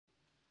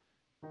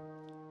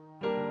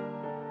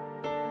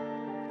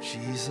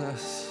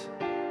Jesus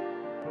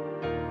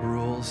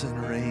rules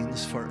and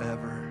reigns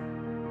forever.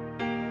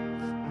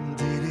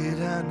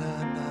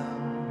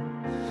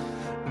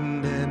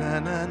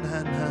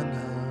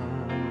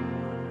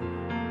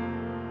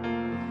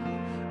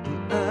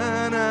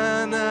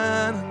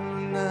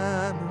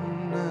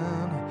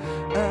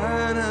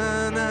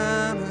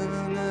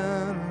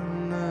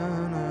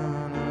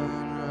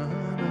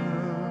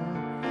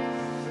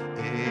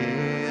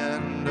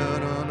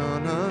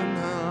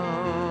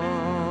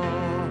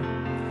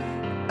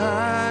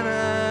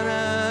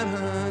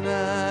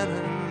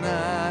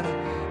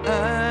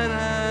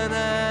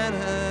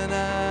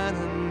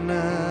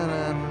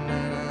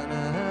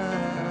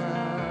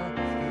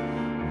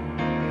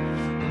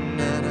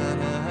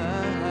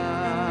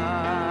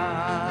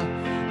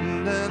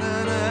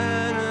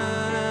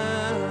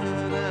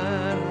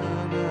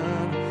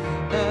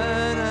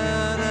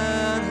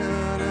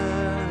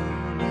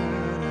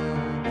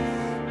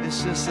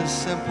 Just a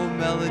simple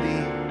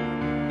melody.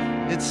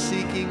 It's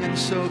seeking and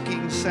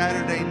soaking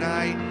Saturday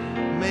night.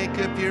 Make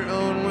up your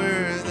own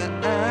word.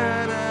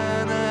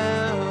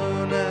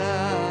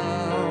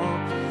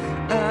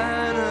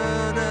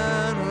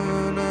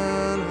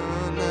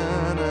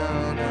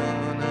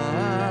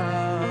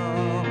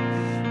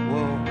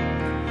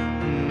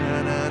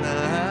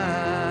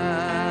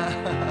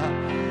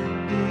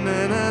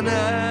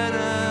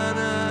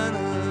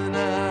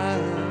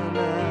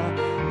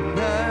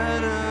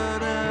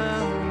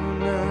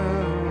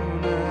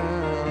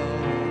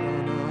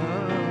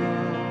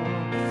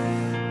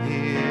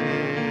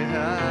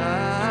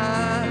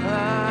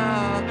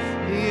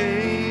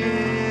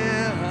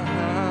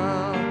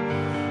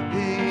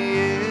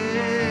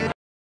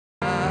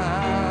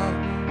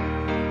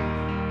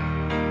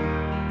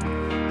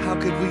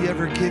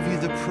 Give you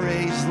the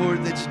praise,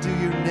 Lord, that's due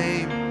your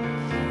name.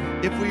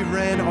 If we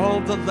ran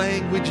all the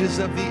languages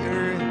of the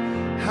earth,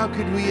 how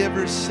could we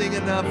ever sing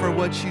enough for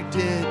what you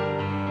did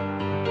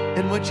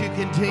and what you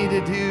continue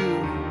to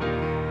do?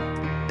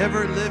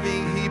 Ever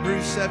living,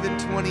 Hebrews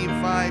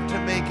 7:25, to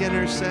make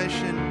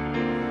intercession.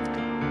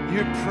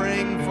 You're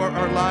praying for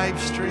our live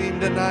stream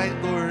tonight,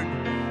 Lord.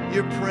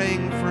 You're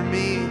praying for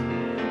me.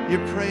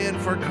 You're praying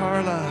for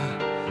Carla.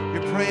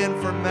 You're praying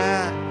for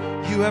Matt.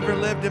 You ever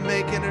lived to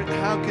make it?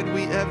 How could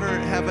we ever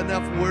have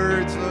enough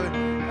words, Lord?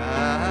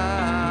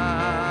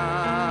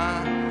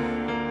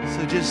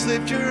 So just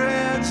lift your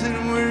hands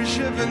and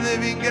worship a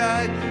living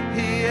God.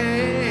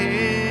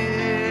 Yeah.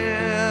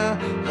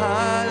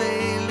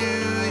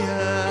 Hallelujah,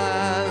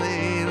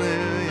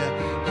 hallelujah,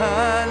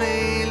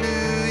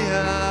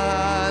 hallelujah,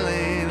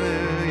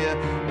 hallelujah.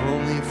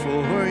 Only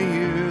for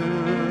you,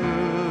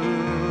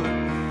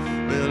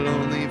 well,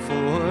 only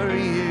for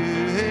you.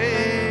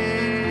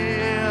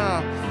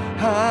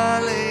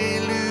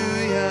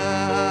 Hallelujah,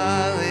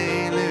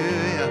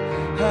 hallelujah,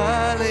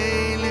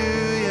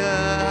 hallelujah,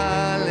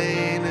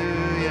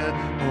 hallelujah.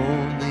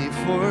 Only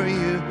for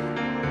you,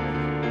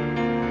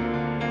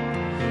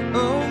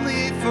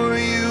 only for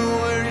you,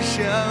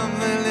 worship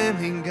the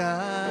living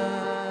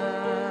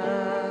God.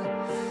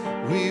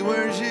 We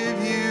worship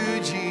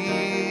you,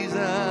 Jesus,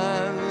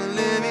 the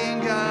living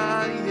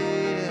God,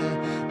 yeah.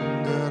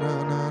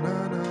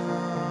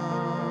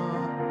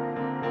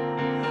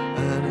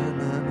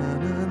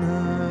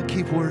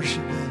 Keep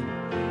worshiping.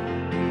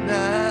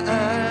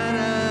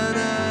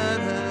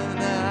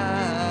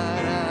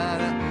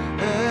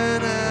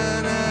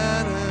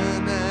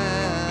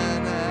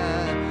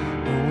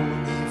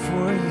 Only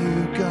for you,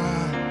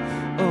 God.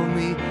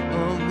 Only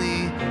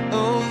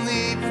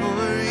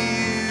for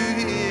you,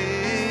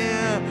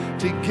 yeah.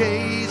 To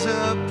gaze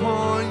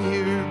upon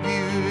your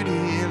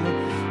beauty,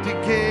 to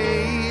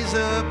gaze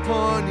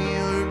upon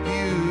your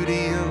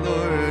beauty,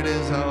 Lord,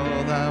 is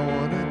all I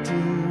want to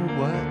do.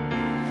 What?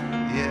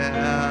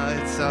 Yeah,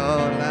 it's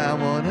all I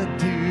want to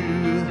do.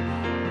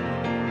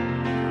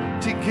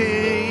 To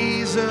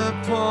gaze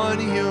upon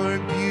your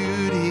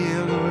beauty,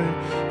 Lord.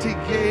 To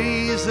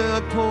gaze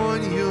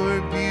upon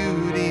your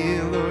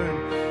beauty, Lord.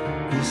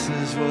 This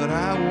is what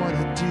I want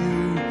to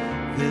do.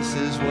 This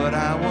is what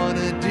I want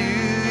to do,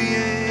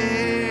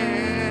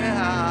 yeah.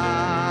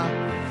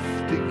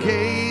 To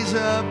gaze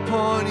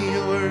upon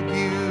your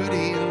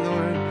beauty,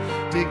 Lord.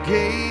 To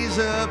gaze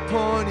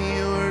upon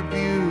your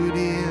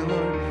beauty,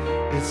 Lord.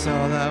 It's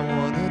all I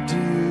want to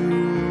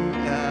do,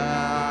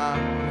 yeah.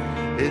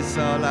 It's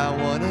all I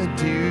want to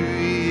do,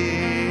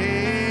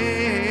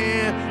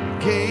 yeah.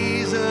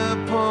 Gaze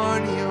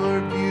upon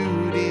your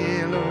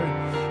beauty, Lord.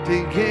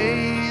 To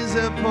gaze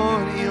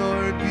upon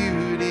your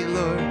beauty,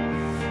 Lord.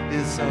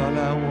 It's all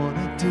I want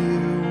to do.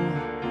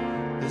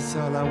 It's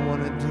all I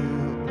want to do.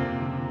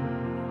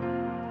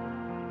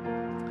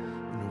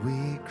 And we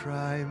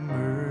cry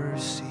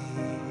mercy,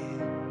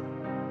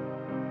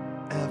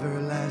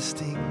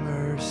 everlasting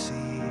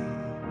mercy.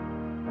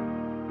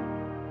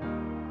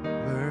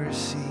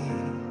 Mercy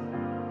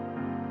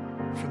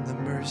from the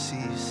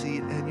mercy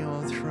seat and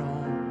your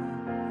throne.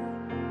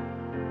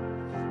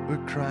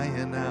 We're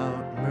crying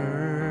out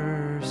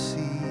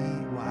mercy.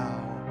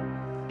 Wow.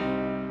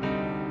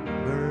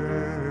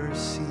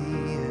 Mercy,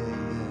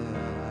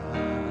 yeah.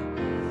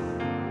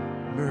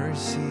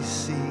 mercy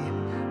seat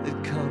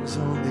that comes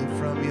only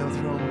from your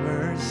throne.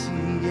 Mercy,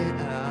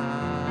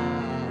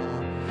 yeah.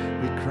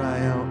 We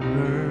cry out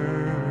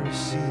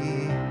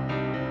mercy.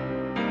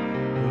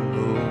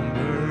 Oh,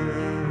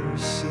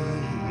 mercy,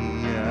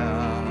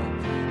 yeah.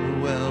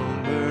 Well,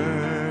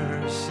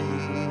 mercy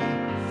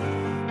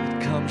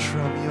that comes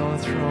from your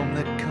throne,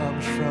 that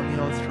comes from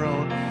your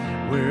throne.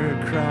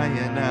 We're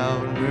crying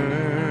out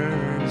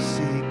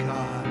mercy,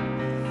 God.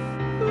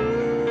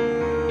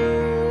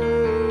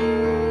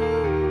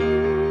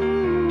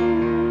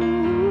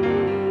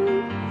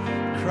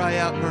 Cry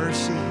out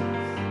mercy.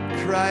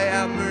 Cry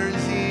out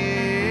mercy.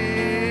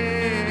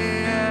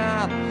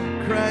 Yeah.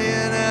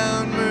 Crying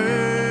out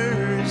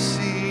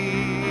mercy.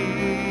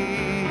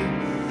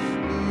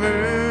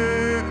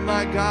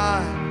 My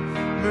God,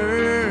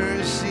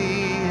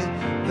 mercy.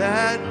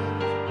 That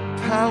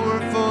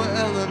powerful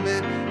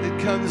element that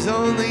comes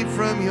only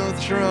from your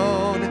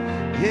throne.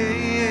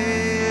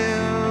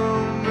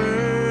 Yeah,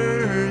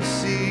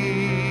 mercy,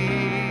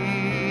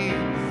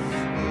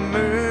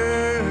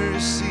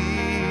 mercy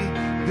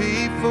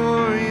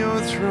before your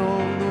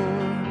throne,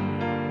 Lord.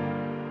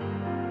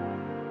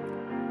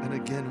 And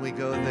again we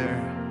go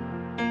there.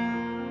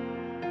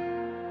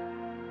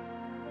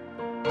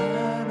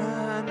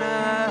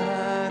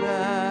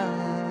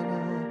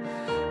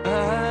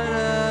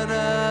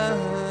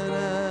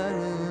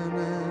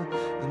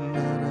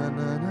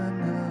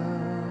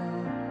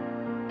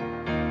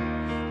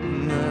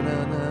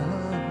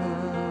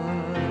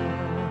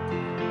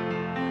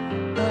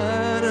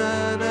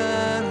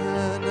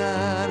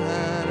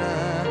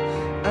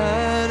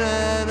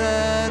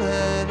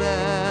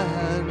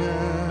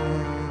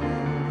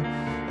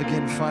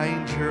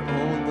 Find your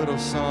own little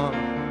song.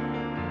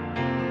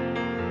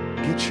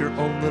 Get your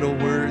own little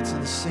words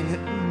and sing it.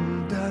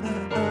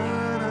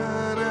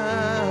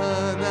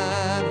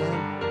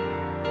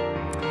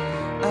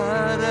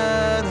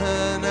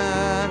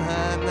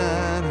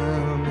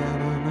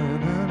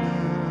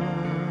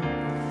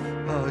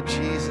 Oh,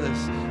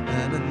 Jesus.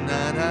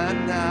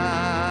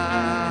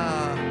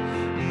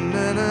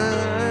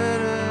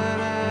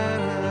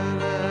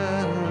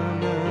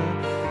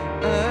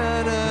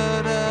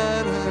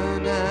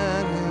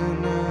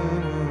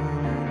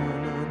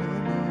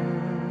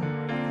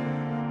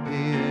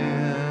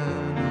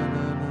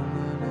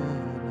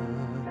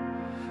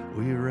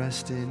 We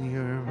rest in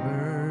your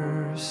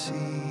mercy.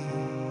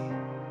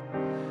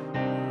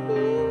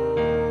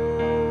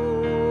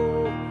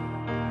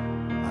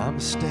 I'm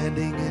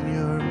standing in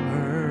your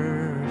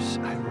mercy.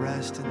 I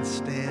rest and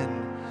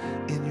stand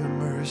in your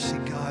mercy.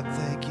 God,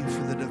 thank you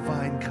for the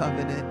divine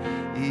covenant.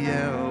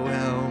 Yeah,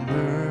 well,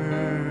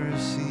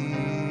 mercy.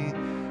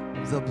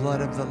 The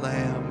blood of the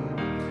Lamb.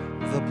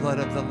 The blood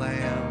of the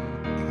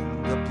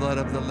Lamb. The blood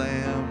of the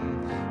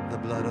Lamb. The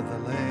blood of the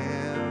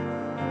Lamb.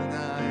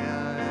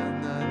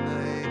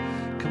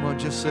 Come on,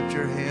 just lift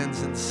your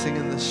hands and sing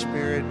in the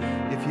Spirit.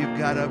 If you've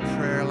got a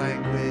prayer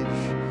language,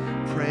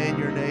 pray in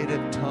your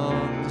native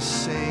tongue.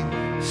 Sing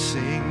to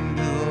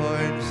the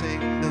Lord, sing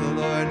to the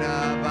Lord.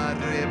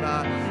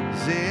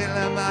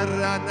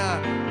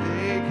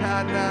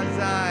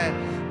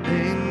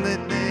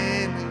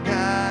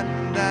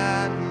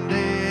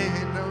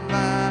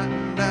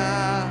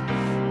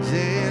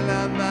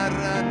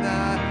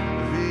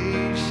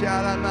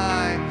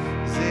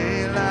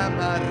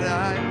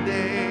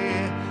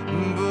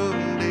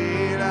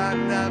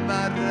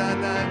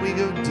 We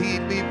go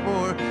deep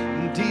before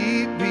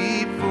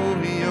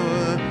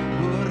your.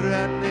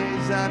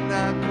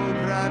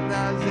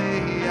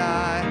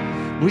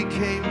 We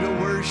came to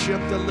worship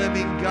the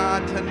living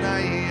God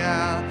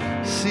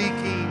tonight,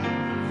 seeking,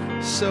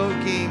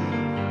 soaking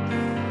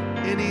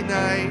any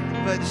night,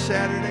 but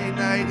Saturday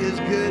night is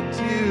good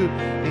too.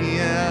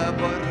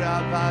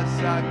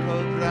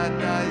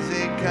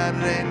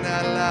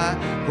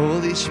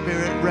 Holy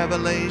Spirit,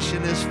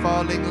 revelation is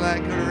falling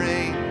like a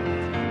rain.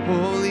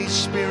 Holy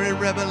Spirit,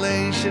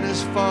 revelation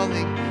is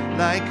falling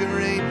like a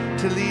rain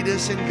to lead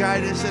us and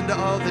guide us into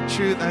all the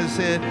truth. I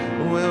said,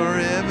 well,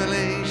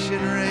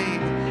 revelation rain.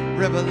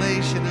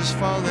 Revelation is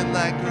falling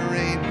like a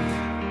rain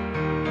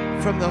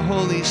from the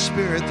Holy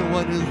Spirit, the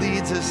one who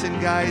leads us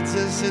and guides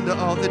us into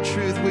all the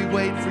truth. We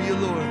wait for you,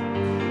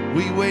 Lord.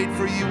 We wait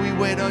for you. We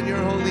wait on your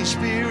Holy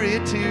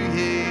Spirit to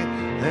hear.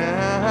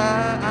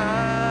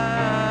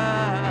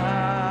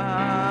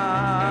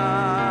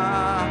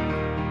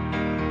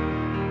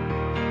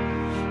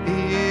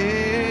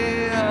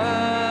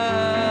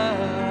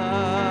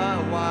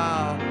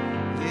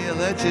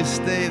 Let's just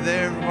stay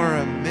there for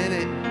a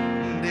minute. I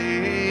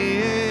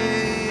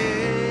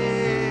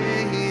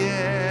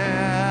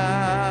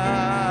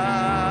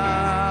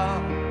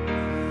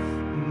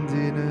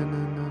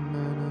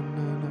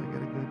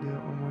gotta go do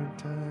it one more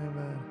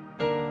time.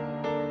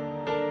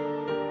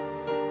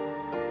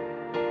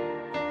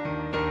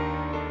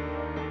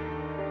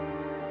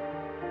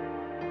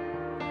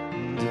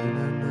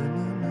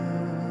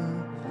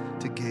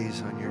 To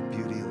gaze on your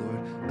beauty, Lord.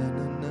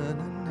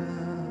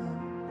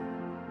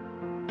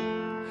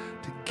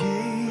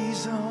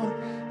 Gaze on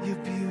your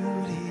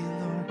beauty,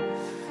 Lord.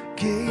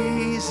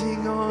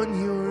 Gazing on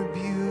your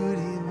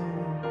beauty,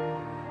 Lord,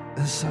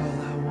 that's all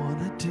I want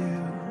to do.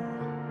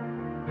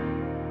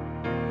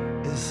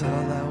 It's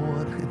all I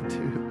want to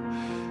do.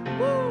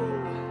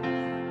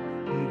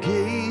 Woo!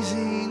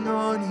 Gazing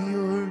on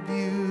your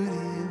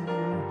beauty,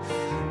 Lord.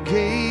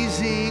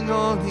 Gazing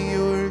on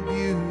your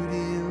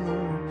beauty,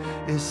 Lord.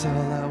 It's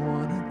all I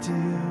want to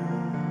do.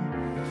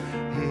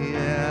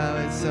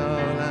 Yeah, it's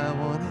all I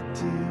want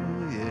to do.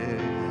 Yeah.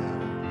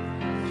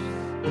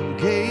 I'm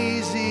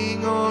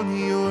gazing on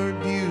your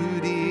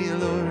beauty,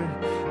 Lord.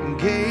 I'm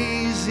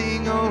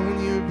gazing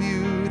on your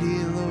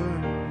beauty,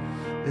 Lord.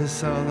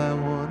 It's all I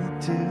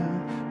want to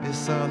do.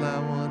 It's all I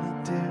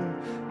want to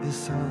do.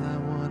 It's all I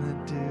want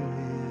to do.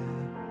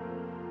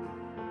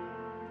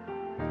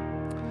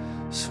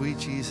 Sweet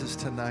Jesus,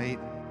 tonight,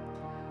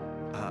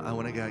 I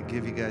want to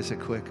give you guys a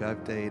quick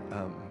update.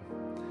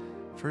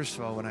 First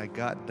of all, when I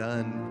got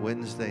done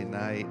Wednesday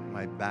night,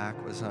 my back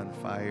was on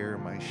fire,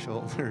 my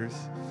shoulders.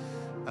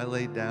 I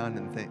laid down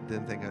and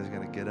didn't think I was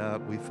going to get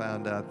up. We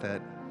found out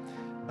that,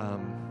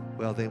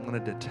 well, they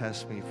wanted to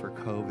test me for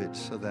COVID,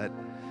 so that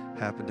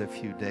happened a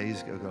few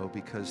days ago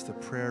because the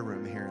prayer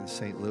room here in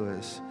St.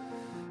 Louis,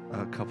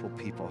 a couple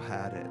people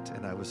had it,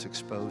 and I was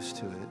exposed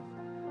to it.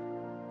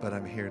 But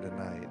I'm here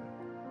tonight.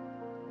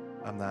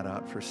 I'm not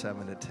out for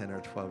 7 to 10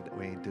 or 12.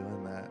 We ain't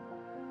doing that.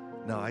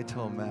 No, I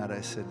told Matt,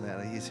 I said,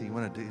 Matt, he said, you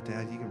want to do,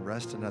 Dad, you can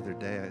rest another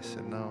day. I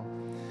said, no,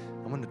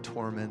 I'm going to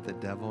torment the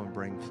devil and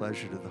bring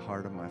pleasure to the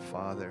heart of my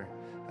Father.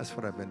 That's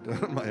what I've been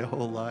doing my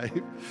whole life.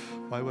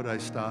 Why would I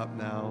stop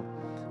now?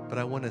 But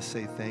I want to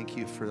say thank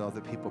you for all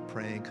the people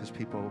praying, because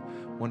people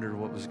wondered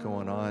what was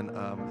going on.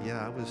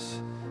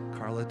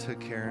 Carla took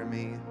care of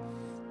me,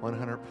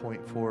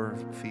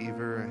 100.4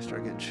 fever. I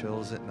started getting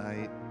chills at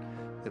night.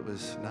 It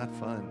was not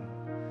fun.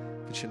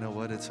 But you know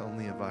what? It's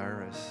only a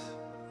virus.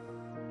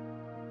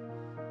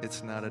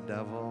 It's not a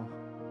devil.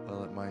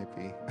 Well, it might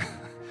be.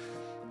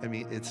 I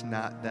mean, it's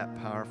not that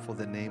powerful,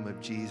 the name of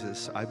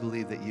Jesus. I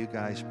believe that you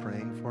guys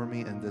praying for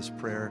me and this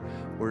prayer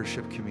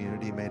worship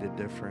community made a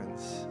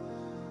difference.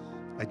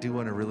 I do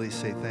want to really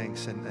say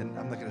thanks, and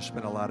I'm not going to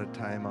spend a lot of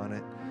time on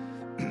it.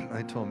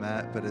 I told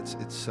Matt, but it's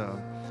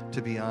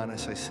to be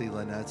honest, I see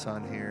Lynette's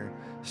on here,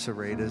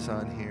 Sarada's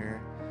on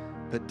here.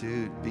 But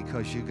dude,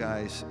 because you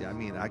guys, I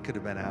mean, I could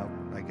have been out,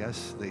 I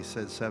guess they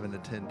said 7 to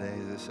 10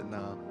 days. I said,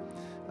 no,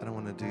 I don't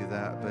want to do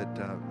that. But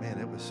man,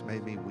 it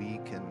made me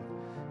weak, and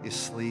you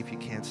sleep, you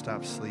can't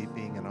stop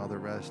sleeping and all the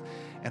rest.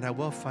 And I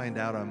will find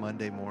out on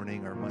Monday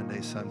morning or Monday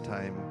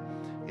sometime,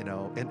 you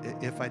know, and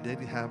if I did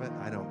have it,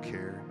 I don't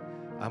care.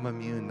 I'm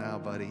immune now,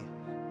 buddy.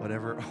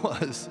 Whatever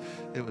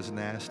it was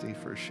nasty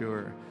for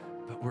sure.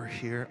 But we're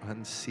here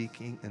on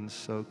Seeking and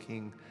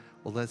Soaking.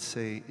 Well, let's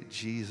say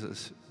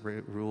Jesus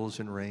rules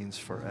and reigns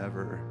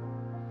forever.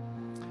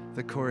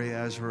 The Corey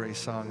Asbury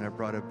song, I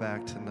brought it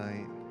back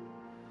tonight.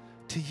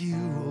 To you,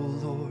 O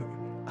Lord,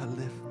 I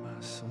lift my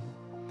soul,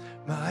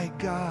 my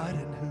God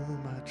in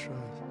whom I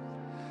trust.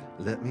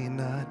 Let me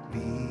not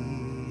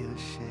be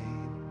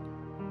ashamed.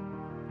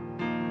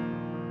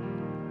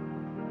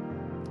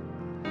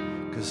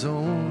 'Cause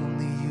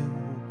only you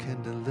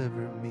can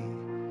deliver me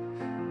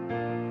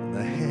from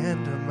the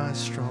hand of my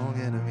strong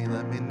enemy.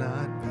 Let me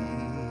not be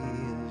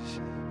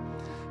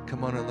ashamed.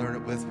 Come on and learn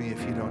it with me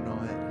if you don't know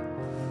it.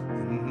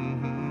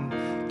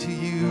 To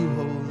you,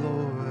 O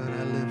Lord,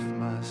 I lift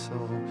my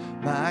soul,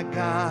 my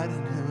God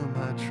in whom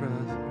I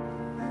trust.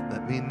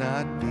 Let me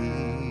not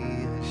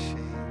be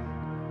ashamed.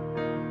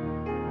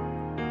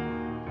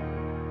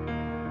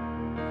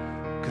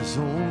 'Cause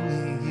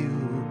only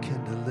you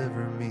can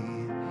deliver me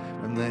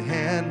from the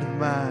hand of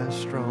my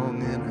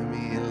strong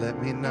enemy.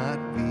 Let me not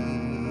be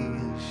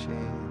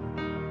ashamed.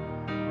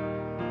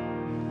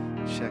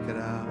 Check it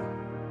out.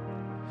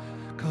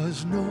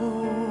 'Cause no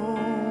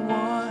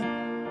one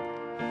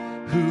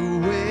who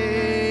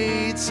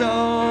waits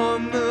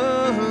on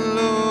the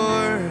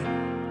Lord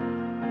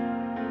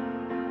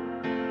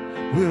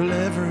will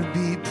ever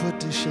be put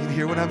to shame.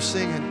 Hear what I'm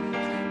singing.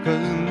 'Cause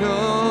no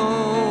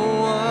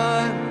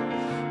one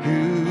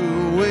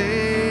who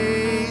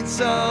waits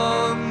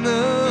on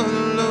the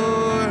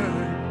Lord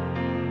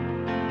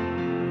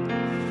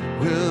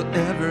will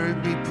ever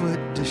be put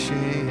to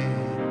shame.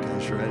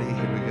 Guys, ready?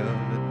 Here we go.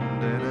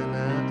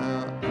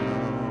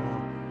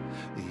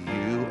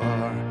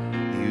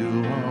 You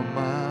are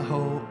my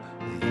hope.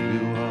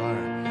 You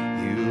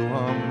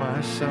are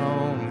my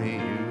song.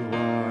 You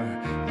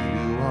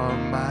are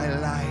my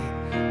light.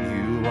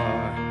 You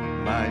are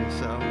my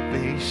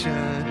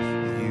salvation.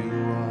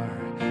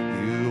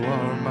 You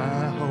are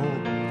my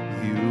hope.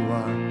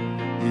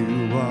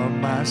 You are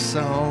my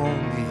song.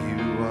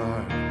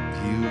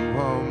 You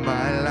are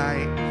my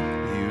light.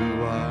 You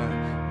are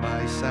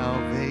my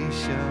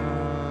salvation.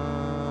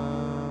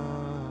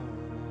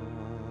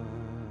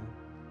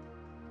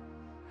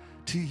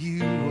 To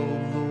you, O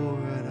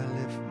Lord, I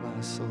lift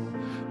my soul,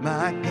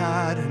 my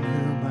God in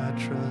whom I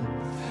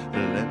trust.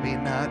 Let me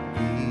not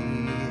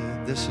be.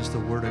 This is the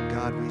word of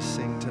God we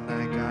sing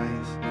tonight,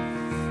 guys.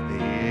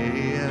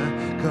 Yeah,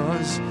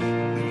 'cause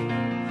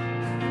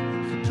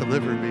to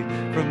deliver me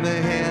from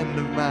the hand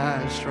of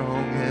my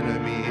strong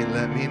enemy, and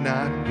let me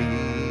not be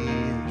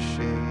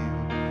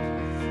ashamed.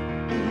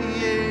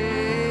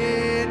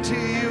 Yeah, to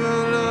you,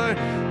 O Lord,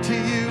 to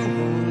you, O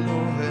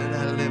Lord,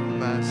 I lift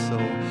my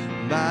soul,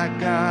 my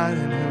God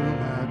in whom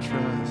I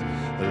trust.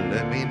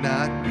 Let me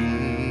not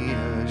be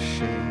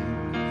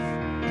ashamed,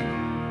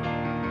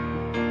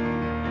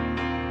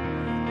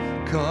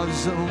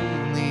 'cause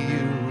only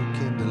you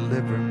can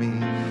deliver me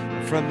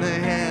from the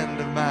hand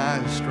of my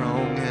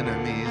strong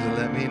enemies.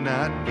 Let me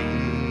not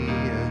be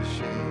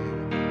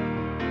ashamed.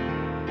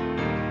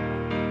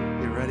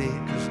 You ready?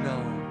 'Cause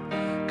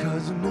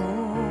no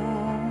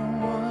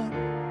one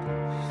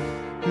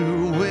who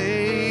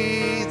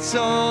waits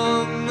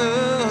on the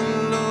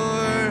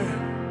Lord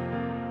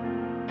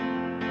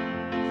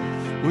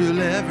will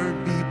ever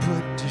be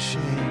put to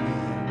shame.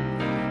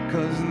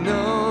 'Cause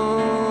no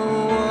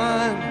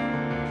one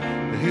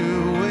who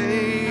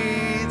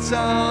waits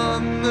on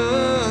the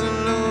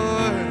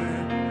Lord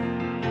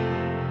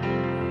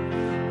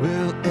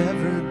will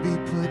ever be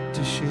put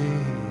to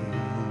shame.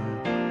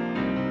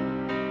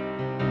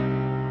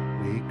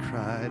 We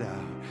cried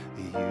out,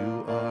 you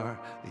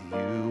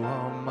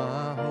are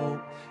my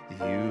hope,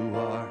 you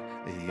are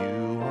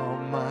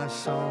my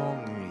song,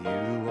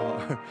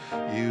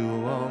 you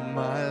are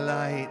my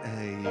light,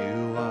 you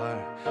are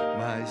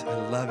my, I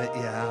love it,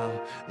 yeah,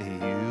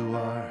 you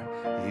are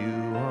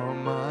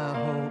my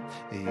hope,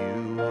 you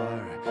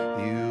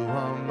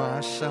are my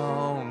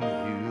song,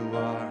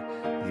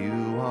 you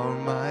are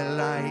my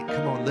light.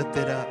 Come on, lift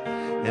it up.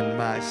 And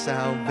my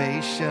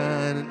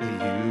salvation,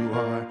 you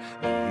are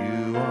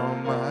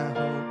my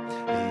hope,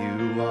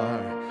 you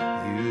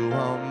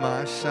are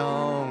my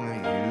song,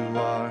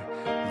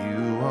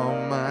 you are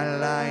my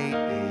light,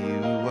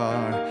 you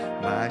are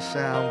my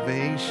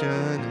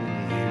salvation,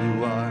 you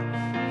are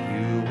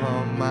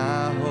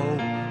my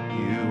hope,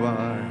 you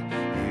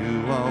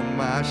are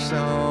my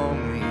song,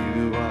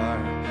 you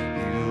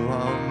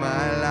are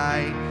my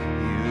light,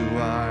 you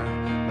are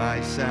my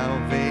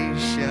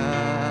salvation,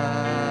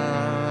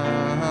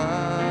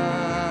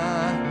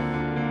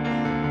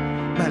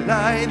 my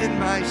light and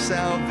my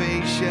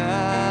salvation.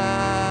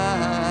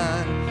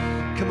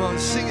 Come on,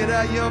 sing it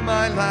out. You're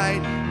my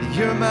light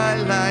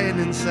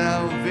and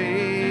salvation.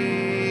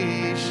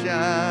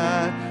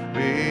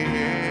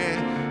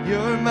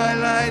 You're my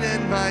light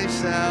and my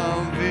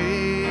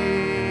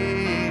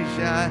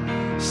salvation.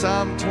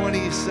 Psalm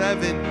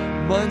 27,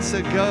 months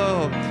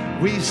ago,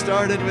 we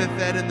started with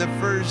that in the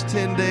first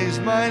 10 days.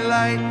 My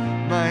light,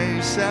 my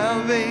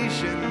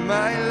salvation,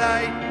 my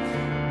light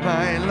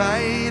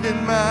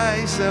and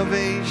my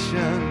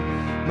salvation,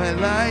 my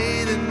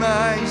light and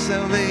my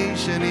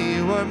salvation.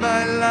 You are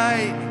my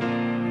light,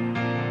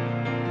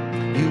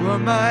 you are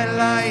my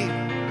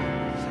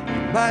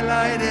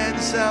light and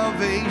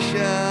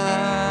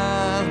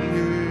salvation.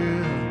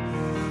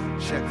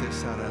 Check this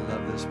out, I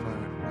love this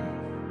part.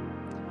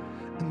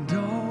 And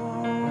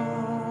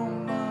all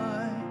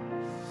my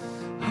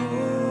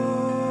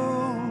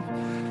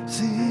hope's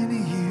in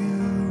you,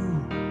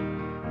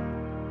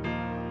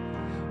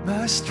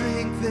 my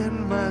strength and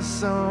my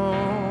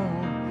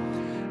song.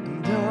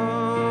 And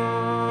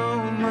all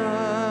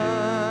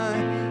my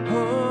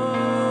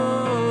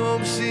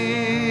hope's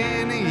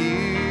in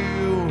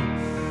you,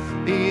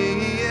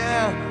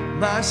 yeah,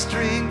 my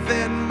strength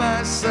and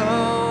my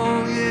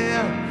song,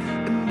 yeah.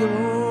 And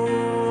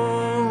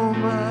all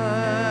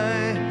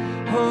my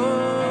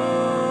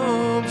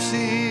hope's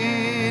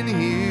in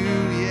you,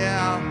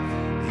 yeah,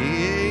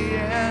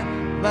 yeah,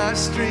 my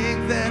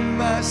strength and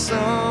my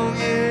song,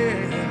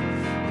 yeah.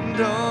 And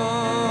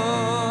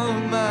all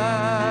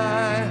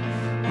my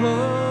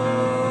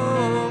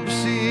hope's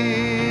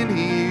in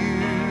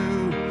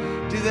you.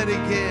 Do that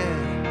again.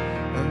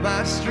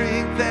 My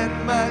strength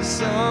and my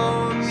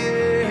song,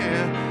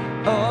 yeah.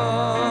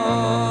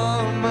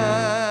 All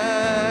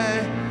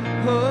my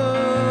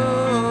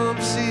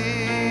hope's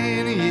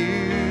in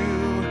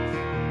you.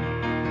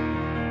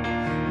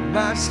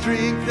 My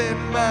strength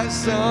and my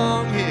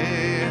song,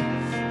 yeah.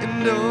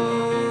 And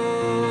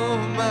all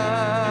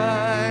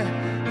my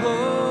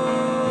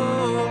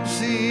hope's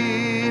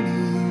in you.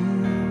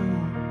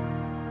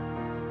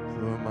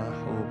 You are my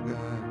hope,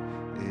 God.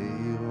 Yeah,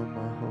 you are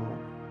my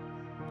hope.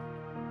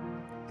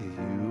 You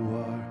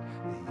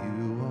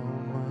are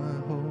my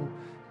hope.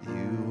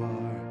 You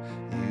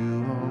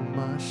are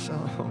my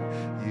song.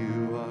 You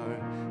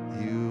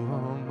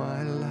are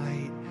my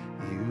light.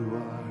 You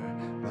are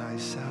my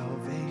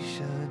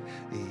salvation.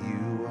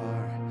 You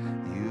are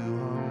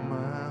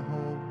my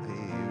hope.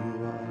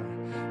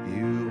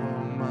 You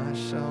are my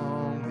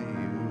song.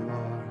 You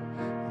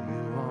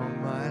are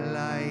my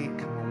light.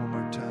 Come on, one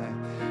more time.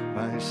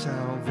 My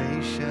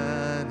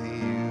salvation.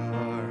 You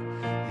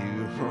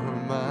are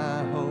my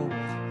hope.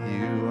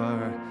 You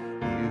are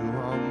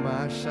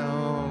my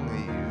song.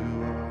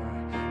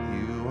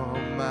 You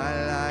are my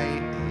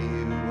light.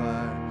 You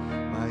are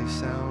my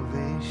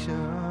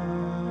salvation.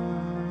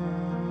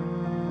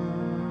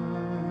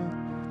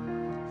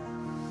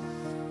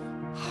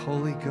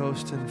 Holy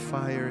Ghost and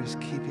fire is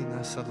keeping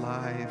us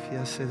alive.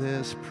 Yes, it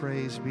is.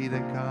 Praise be to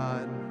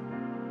God.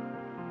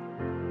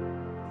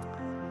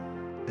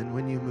 And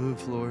when you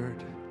move,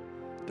 Lord,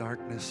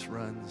 darkness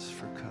runs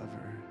for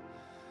cover.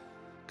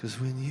 Because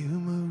when you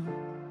move,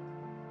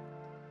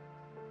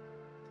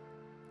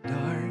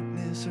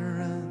 darkness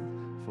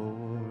runs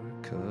for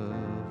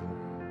cover.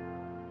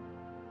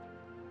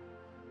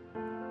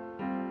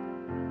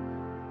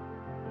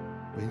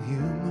 When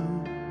you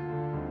move,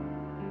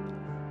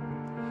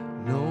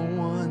 no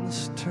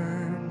one's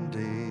turned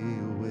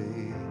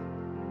away.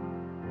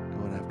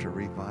 Going after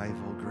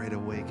revival, great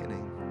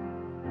awakening.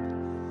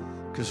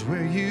 Because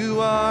where you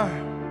are,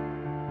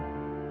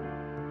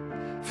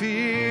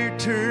 fear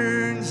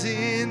turns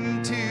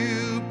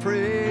into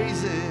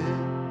praises.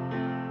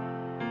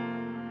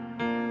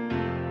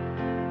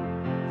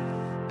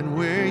 And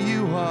where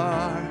you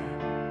are,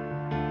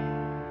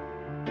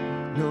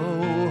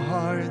 no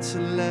hearts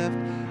left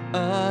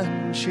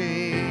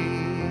unchained.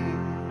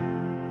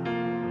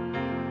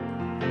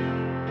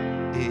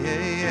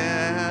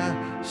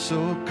 Yeah,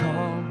 so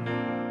come,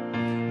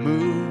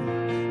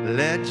 move,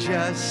 let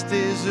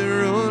justice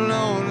roll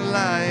on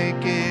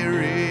like a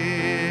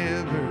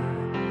river.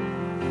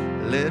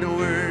 Let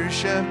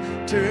worship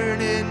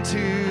turn into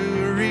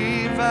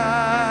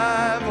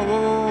revival.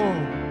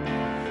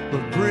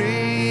 But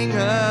bring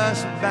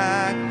us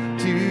back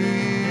to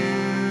you.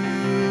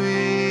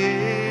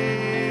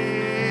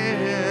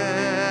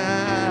 Yeah.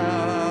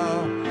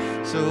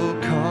 So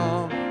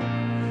come,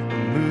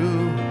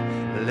 move,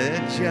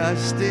 let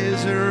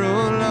justice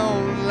roll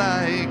on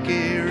like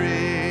a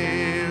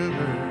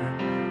river.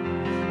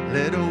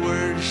 Let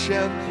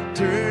worship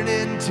turn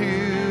into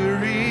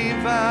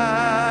revival.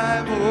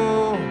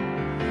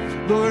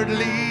 Lord,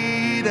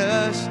 lead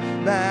us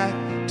back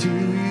to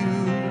you.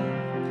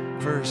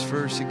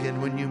 Verse again.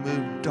 When you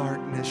move,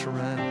 darkness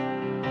run.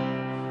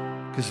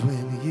 Because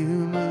when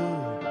you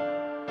move,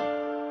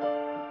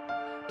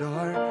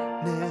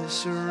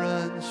 darkness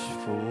runs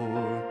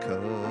for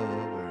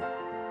cover.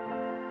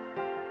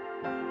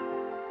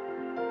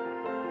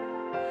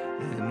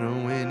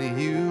 And when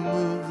you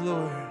move,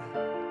 Lord,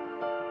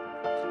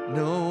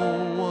 no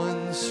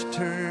one's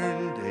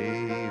turned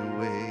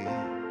away.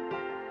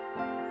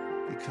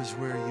 Because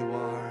where you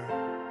are,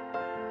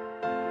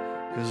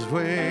 because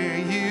where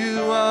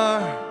you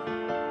are,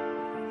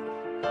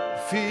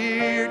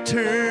 fear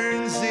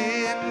turns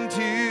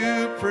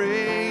into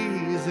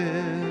praises.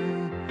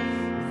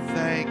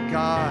 Thank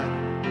God.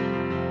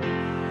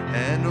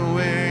 And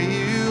where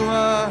you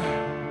are,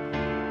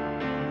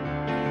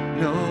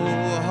 no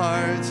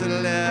hearts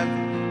left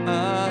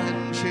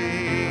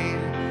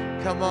unchained.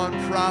 Come on,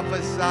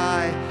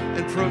 prophesy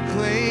and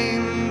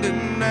proclaim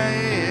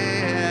tonight.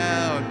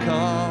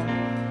 Come,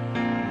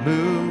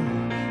 move,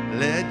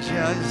 let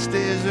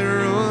justice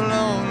roll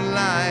on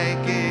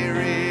like a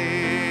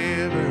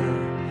river.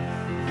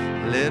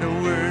 Let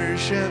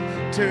worship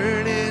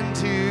turn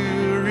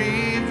into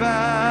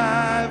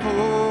revival.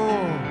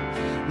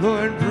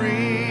 Lord,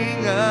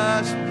 bring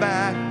us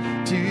back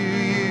to you.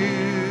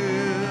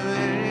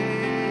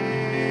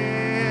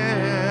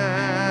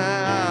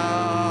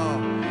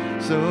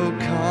 So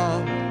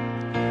come,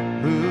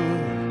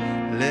 move,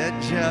 let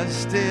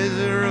justice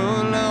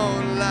roll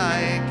on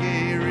like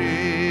a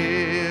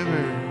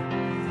river.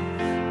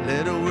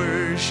 Let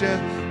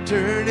worship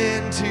turn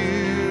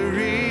into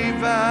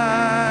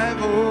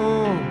revival.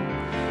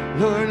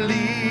 Lord,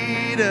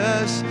 lead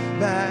us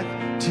back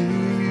to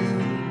you.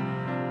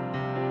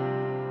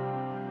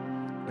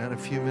 Now in a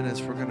few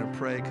minutes we're going to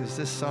pray, because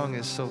this song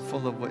is so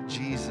full of what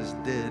Jesus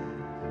did,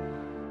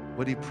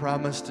 what he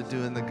promised to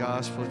do in the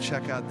gospel.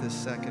 Check out this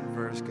second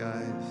verse,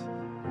 guys.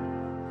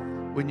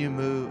 When you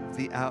move,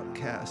 the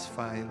outcast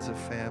finds a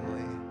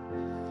family.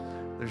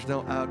 There's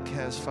no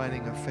outcast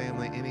finding a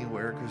family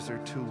anywhere because they're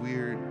too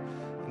weird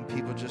and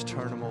people just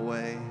turn them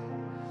away.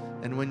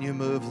 And when you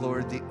move,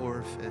 Lord, the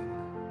orphan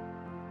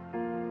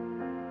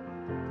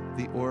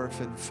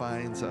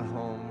finds a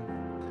home.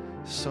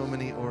 So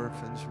many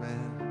orphans,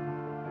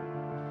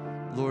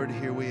 man. Lord,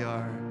 here we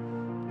are.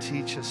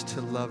 Teach us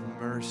to love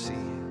mercy.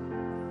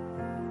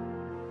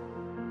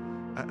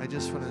 I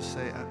just want to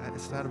say,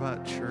 it's not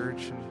about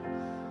church, and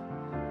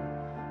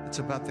it's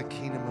about the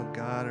kingdom of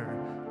God, or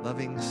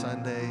loving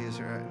Sundays,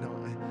 or no,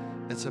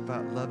 it's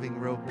about loving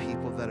real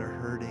people that are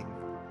hurting.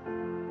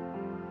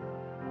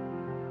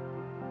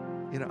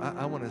 You know,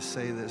 I want to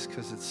say this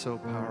because it's so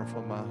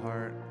powerful in my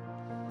heart.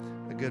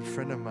 A good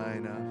friend of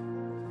mine,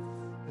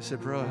 I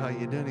said, bro, how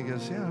you doing? He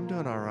goes, yeah, I'm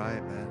doing all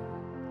right, man.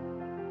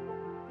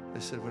 I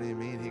said, what do you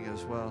mean? He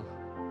goes, well,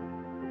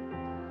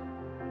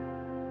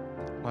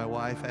 my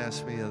wife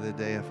asked me the other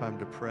day if I'm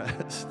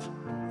depressed.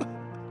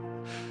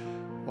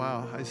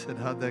 Wow. I said,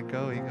 how'd that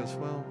go? He goes,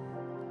 well,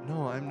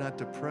 no, I'm not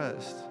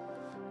depressed.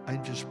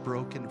 I'm just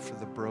broken for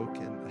the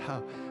broken.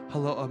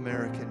 Hello,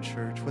 American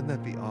church. Wouldn't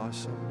that be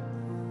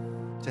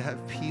awesome? To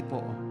have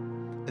people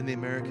in the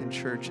American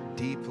church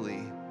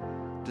deeply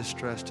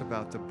distressed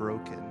about the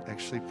broken,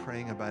 actually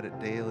praying about it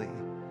daily.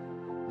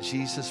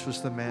 Jesus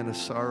was the man of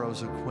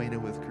sorrows,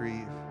 acquainted with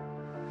grief.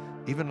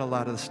 Even a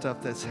lot of the stuff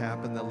that's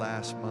happened the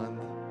last month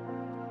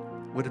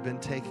would have been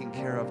taken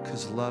care of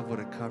because love would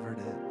have covered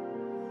it.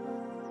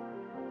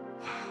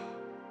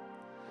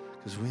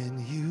 Because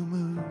when you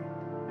move,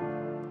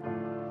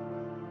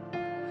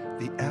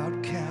 the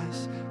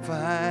outcast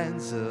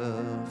finds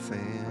a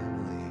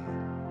family.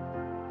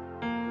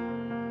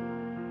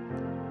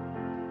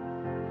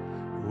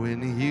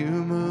 When you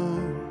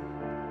move,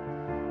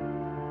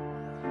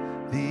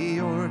 the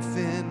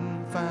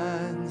orphan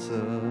finds a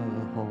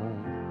home.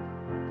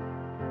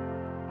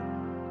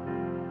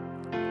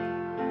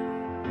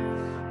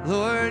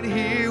 Lord,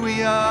 here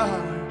we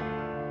are.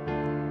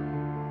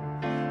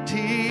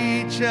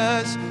 Teach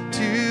us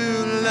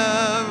to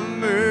love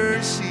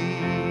mercy.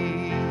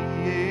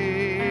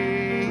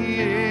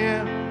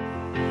 Yeah.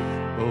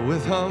 Oh,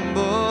 with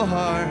humble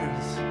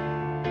hearts,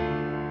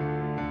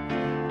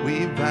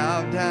 we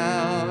bow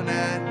down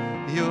at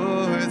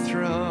your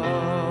throne.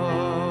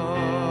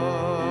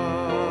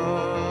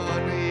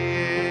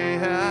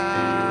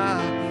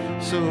 Yeah.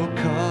 So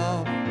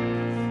come,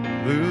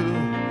 move.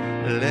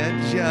 Let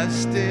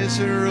justice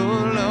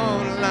roll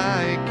on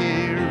like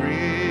a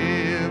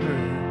river.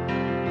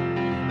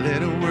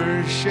 Let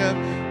worship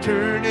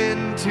turn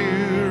into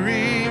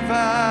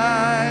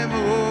revival.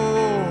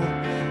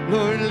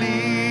 Lord,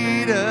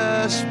 lead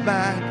us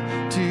back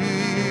to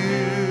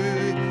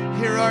you.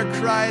 Hear our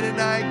cry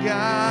tonight,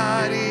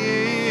 God.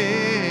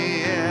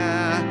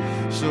 Yeah.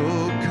 So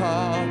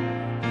come,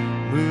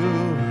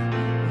 move.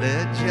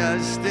 Let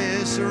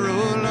justice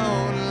roll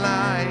on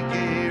like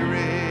a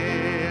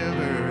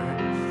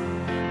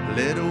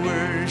let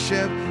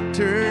worship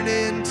turn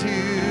into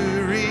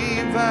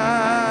revival.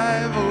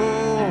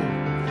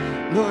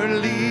 Lord,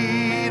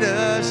 lead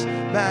us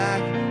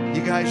back.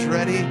 You guys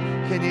ready?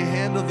 Can you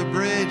handle the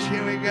bridge?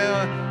 Here we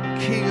go.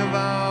 King of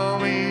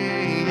all,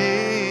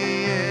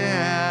 yeah.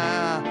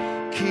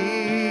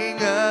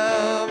 King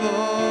of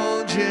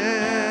all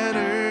generations.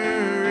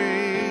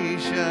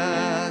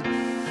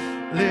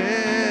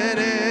 Let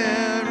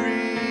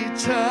every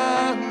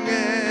tongue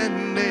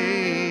and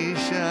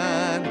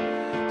nation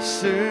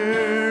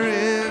surrender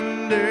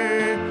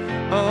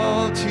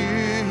all to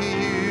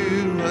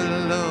you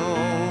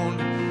alone.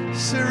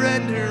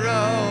 Surrender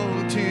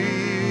all to you.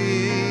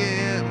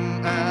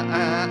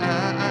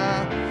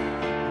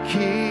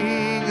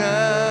 King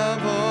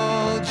of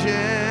all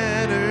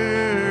generations,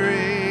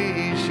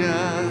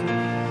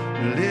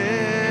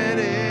 let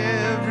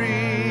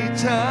every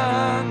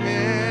tongue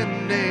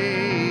and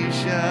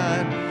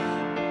nation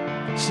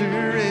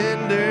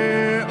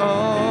surrender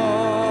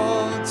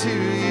all to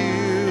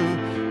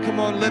you. Come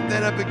on, lift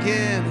that up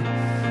again.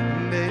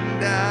 And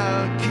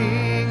now,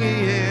 King,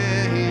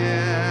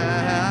 yeah,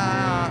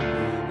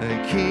 the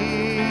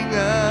King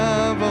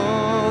of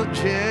all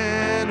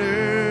generations,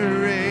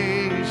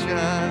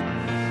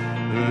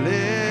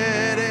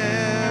 let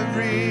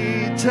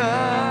every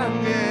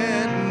tongue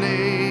and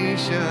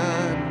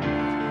nation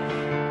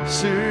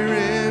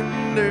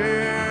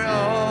surrender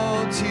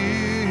all to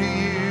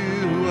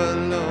you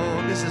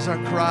alone. This is our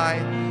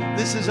cry.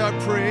 This is our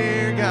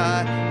prayer,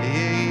 God.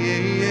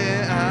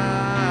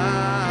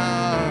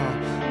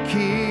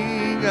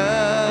 King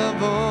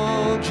of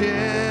all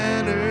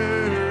generations,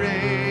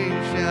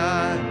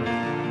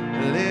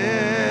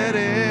 let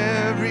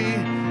every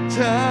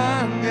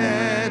tongue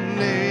and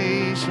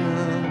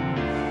nation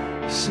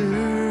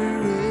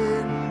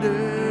surrender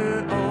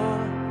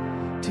all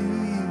to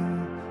you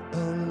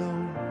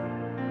alone.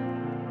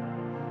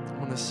 I'm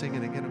going to sing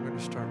it again. I'm going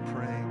to start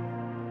praying.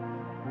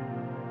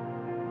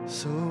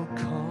 So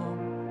come,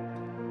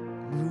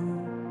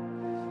 move,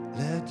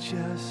 let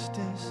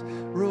justice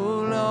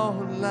roll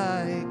on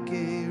like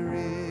a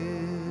river.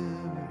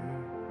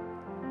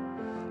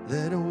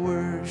 Let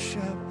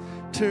worship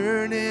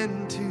turn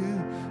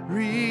into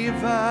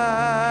revival.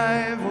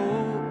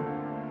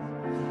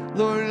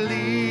 Lord,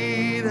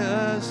 lead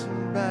us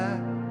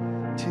back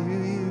to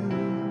you.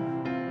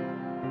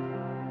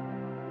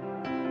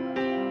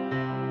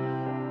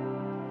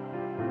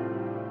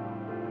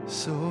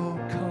 So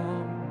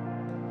come,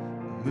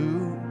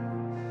 move,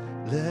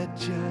 let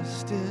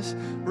justice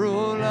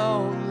roll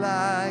on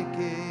like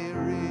a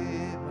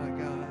river, my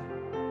God.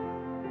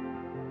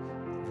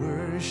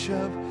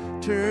 Worship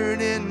turn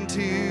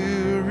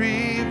into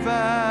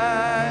revival.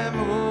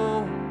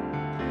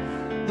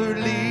 Lord,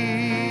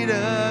 lead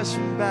us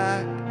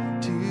back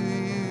to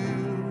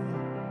you.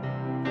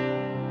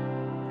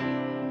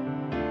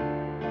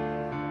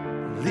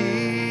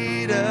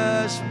 Lead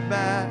us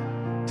back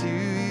to you.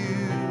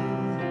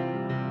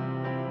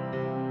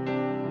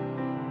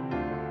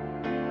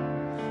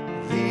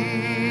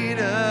 Lead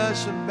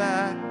us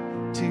back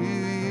to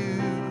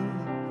you.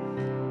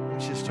 We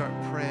should start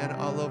praying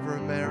all over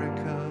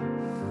America,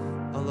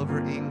 all over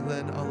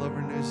England, all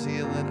over New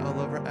Zealand, all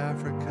over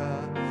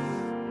Africa.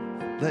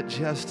 Let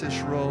justice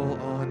roll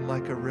on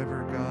like a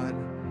river, God.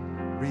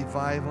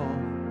 Revival,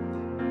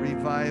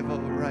 revival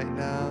right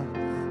now.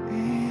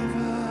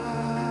 Revival,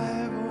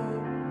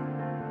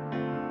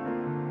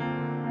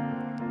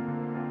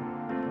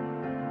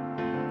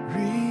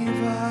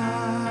 revival.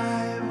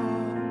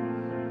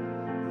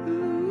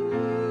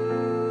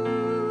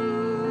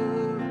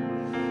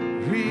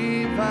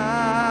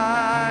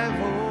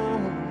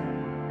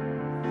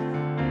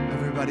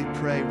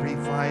 pray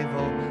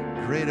revival,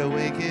 great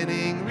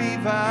awakening,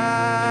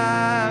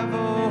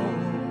 revival.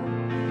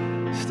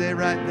 Stay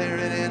right there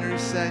in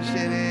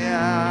intercession.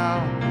 Yeah.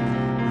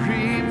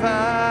 Revival,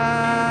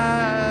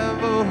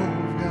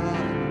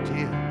 God.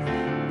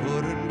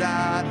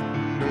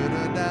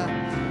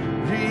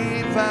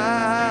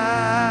 Revival.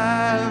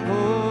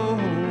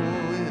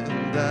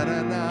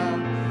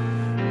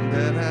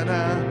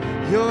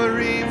 Your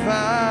revival.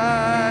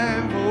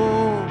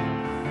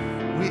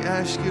 We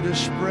ask you to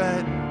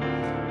spread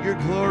your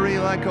glory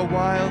like a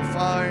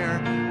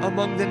wildfire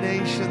among the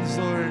nations,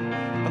 Lord.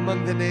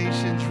 Among the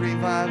nations,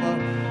 revival.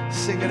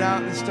 Sing it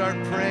out and start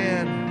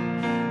praying.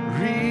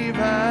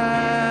 Revival.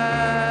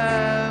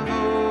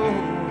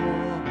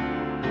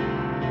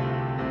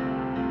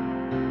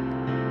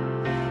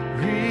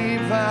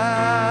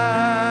 Revival.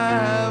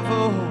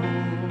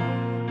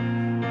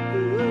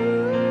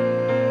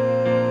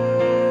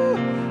 Ooh.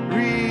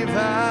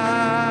 Revival.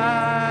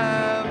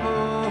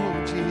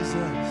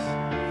 Jesus.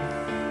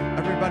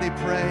 Everybody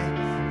pray.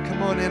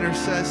 Come on,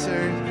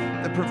 intercessors,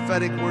 the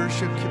prophetic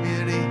worship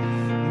community.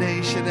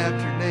 Nation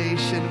after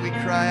nation, we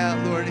cry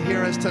out, Lord,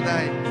 hear us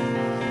tonight.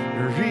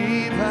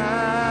 Revival.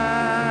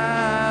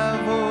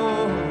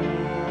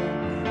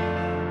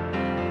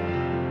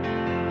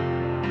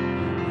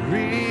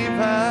 Revival,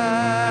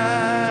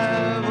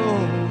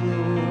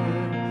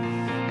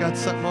 Lord. Got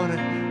something on it.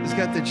 It's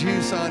got the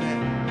juice on it.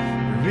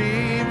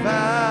 Revival.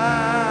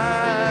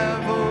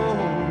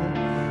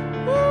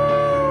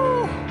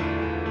 Woo.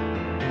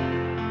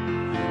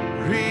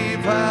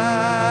 Revival.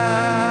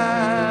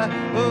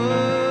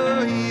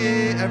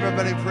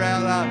 Everybody pray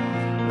out loud.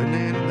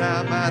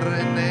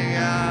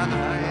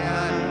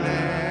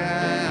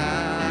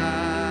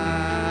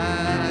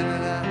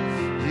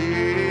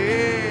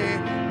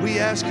 We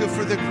ask you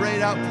for the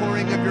great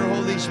outpouring of your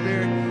Holy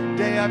Spirit.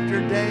 Day after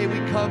day we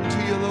come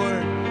to you,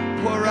 Lord.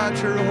 Pour out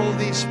your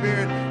Holy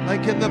Spirit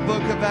like in the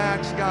book of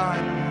Acts, God.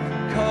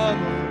 Come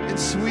and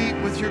sweep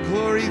with your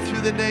glory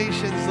through the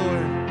nations,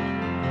 Lord.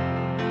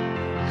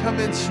 Come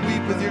and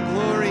sweep with your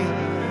glory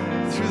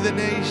through the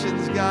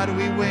nations, God.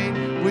 We wait,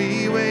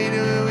 we wait,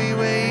 we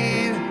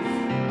wait.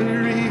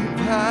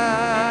 Revival.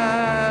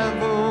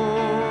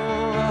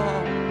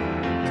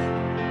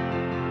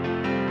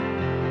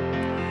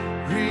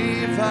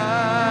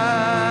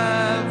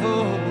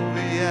 Revival,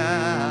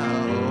 yeah.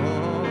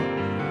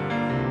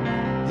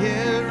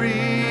 Yeah,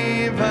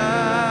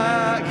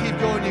 revival. Keep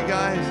going, you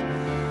guys.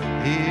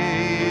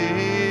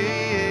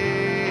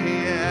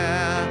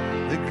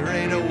 Yeah, the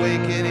great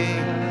awakening,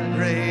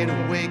 great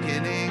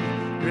awakening.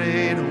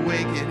 Great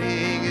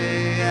awakening,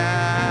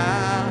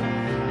 yeah.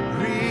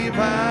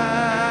 Revival,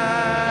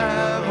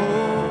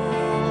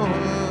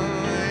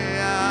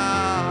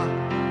 yeah.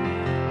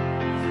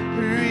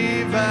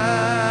 Revival,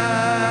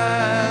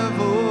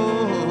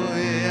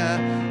 yeah.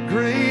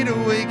 Great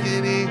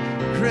awakening,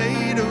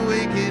 revival,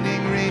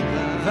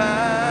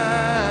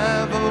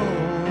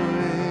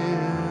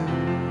 yeah.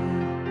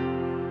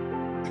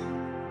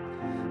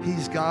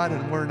 He's God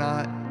and we're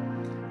not.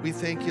 We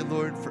thank you,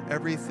 Lord, for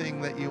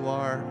everything that you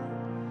are.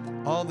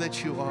 All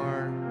that you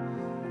are,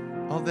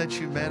 all that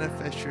you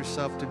manifest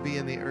yourself to be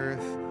in the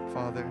earth,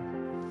 Father.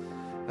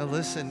 Now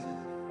listen,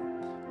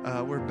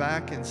 we're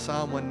back in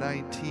Psalm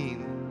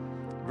 119,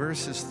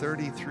 verses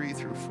 33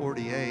 through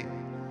 48.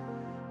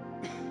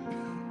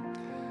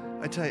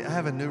 I tell you, I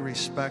have a new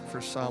respect for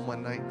Psalm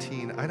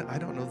 119. I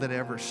don't know that I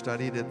ever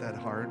studied it that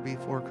hard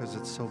before because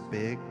it's so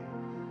big.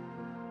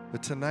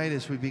 But tonight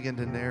as we begin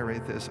to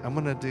narrate this, I'm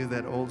going to do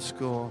that old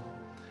school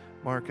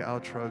Mark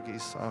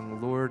Altrogi's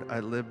song, Lord, I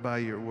live by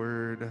your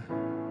word.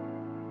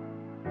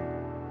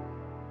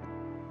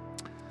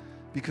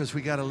 Because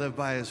we got to live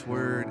by his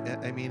word.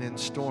 I mean, in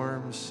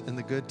storms, in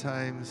the good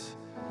times,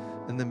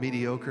 in the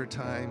mediocre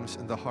times,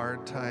 in the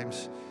hard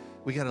times,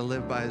 we got to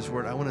live by his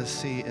word. I want to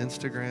see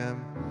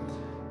Instagram,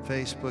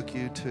 Facebook,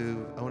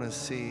 YouTube. I want to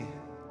see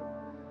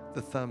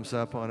the thumbs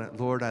up on it.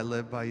 Lord, I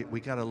live by you.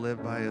 We got to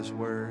live by his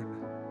word.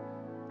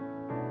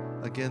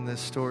 Again,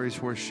 this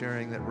story's worth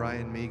sharing that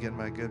Ryan Megan,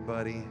 my good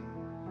buddy,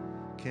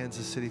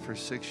 Kansas City for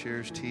 6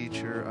 years,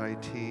 teacher,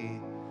 IT,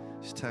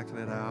 he's teching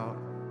it out.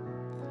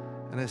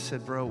 And I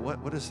said, bro,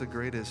 what is the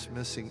greatest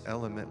missing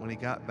element? When he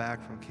got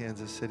back from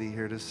Kansas City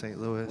here to St.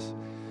 Louis,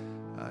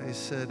 he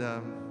said,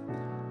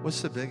 what's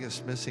the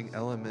biggest missing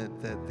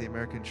element that the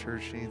American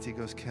church needs? He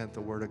goes, Kent,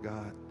 the Word of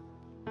God.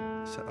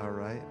 I said, all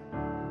right.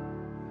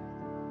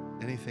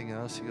 Anything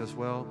else? He goes,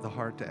 well, the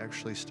heart to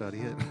actually study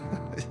it.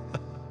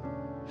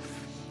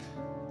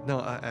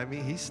 No, I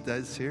mean, he's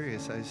dead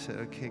serious. I said,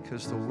 okay,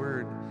 because the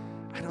Word,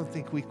 I don't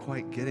think we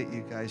quite get it,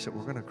 you guys, that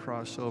we're going to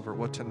cross over.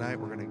 Well, tonight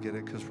we're going to get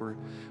it because we're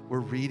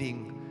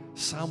reading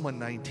Psalm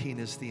 119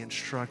 is the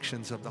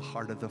instructions of the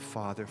heart of the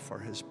Father for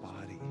his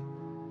body,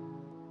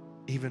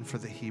 even for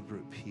the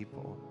Hebrew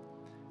people.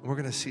 And we're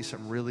going to see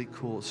some really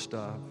cool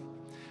stuff.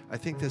 I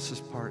think this is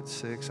part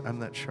 6. I'm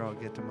not sure I'll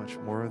get to much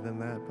more than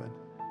that, but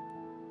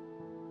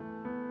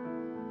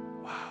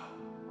wow.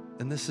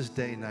 And this is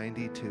day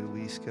 92.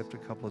 We skipped a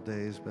couple of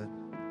days, but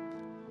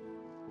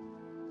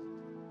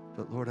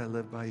Lord, I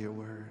live by your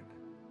word.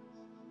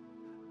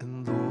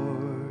 And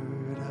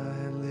Lord,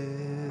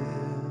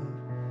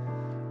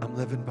 I'm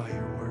living by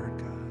your word,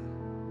 God.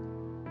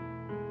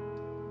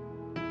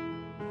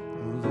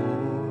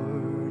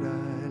 Lord,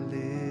 I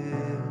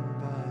live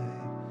by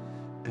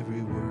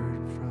every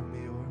word from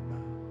your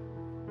mouth.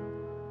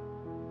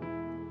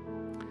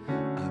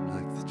 I'm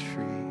like the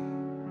tree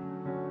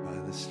by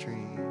the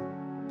stream.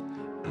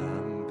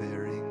 I'm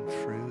bearing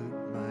fruit,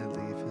 my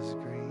leaf is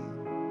green.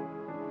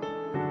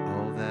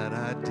 All that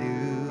I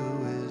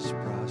do is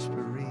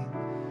prospering.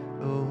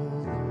 Oh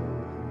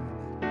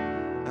Lord,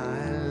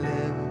 I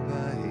live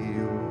by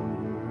your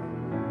word.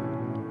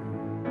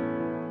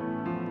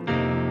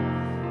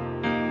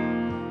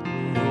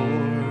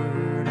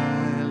 Lord, I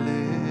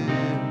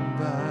live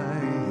by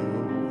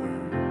your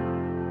word.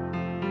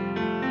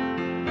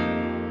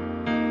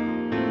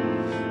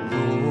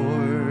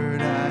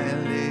 Lord, I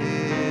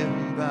live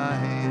by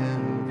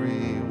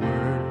every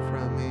word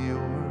from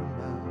your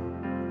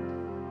mouth.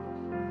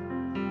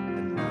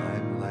 And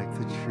I'm like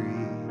the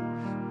tree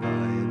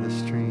by the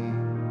stream.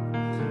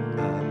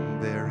 I'm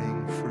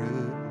bearing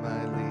fruit,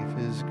 my leaf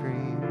is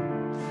green.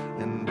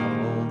 And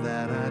all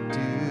that I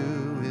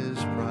do is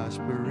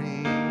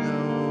prospering.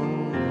 Oh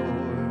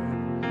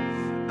Lord,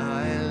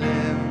 I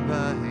live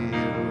by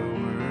your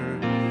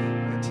word.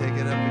 And take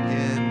it up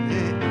again.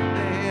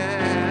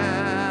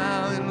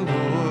 And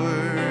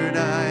Lord,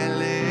 I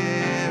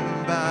live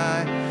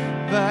by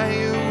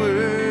your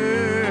word.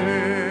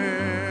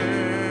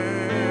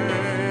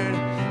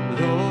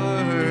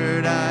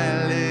 Lord,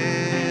 I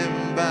live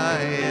by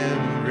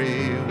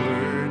every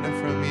word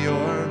from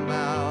your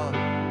mouth.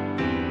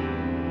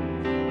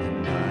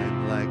 And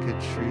I'm like a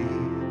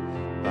tree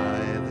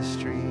by the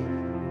stream.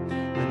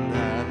 And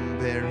I'm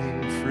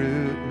bearing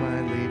fruit,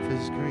 my leaf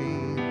is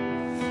green.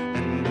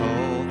 And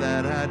all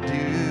that I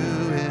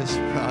do is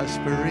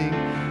prospering.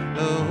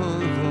 Oh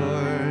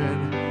Lord,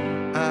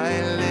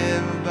 I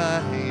live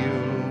by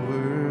your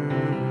word.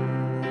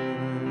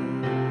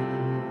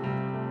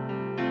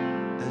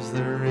 As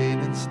the rain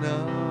and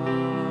snow,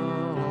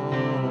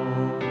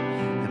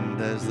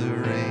 and as the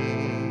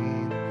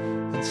rain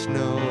and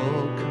snow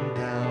come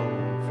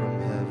down from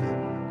heaven,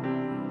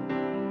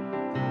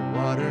 and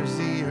waters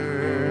the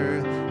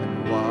earth,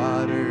 and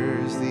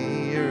waters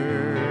the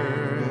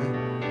earth,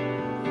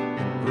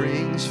 and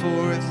brings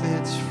forth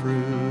its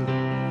fruit,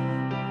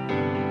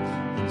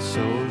 and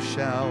so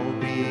shall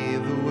be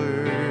the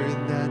word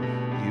that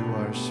you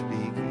are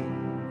speaking.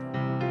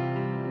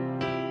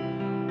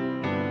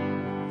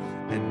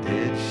 And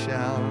it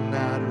shall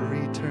not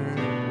return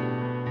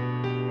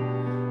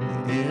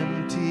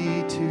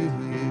empty to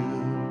you.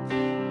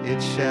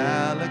 It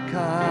shall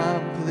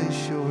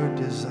accomplish your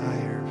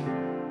desire.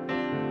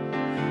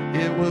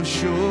 It will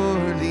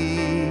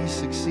surely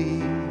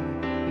succeed.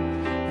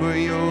 For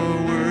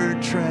your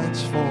word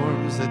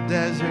transforms the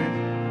desert,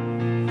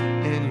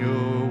 and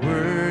your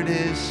word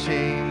is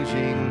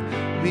changing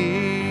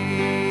me.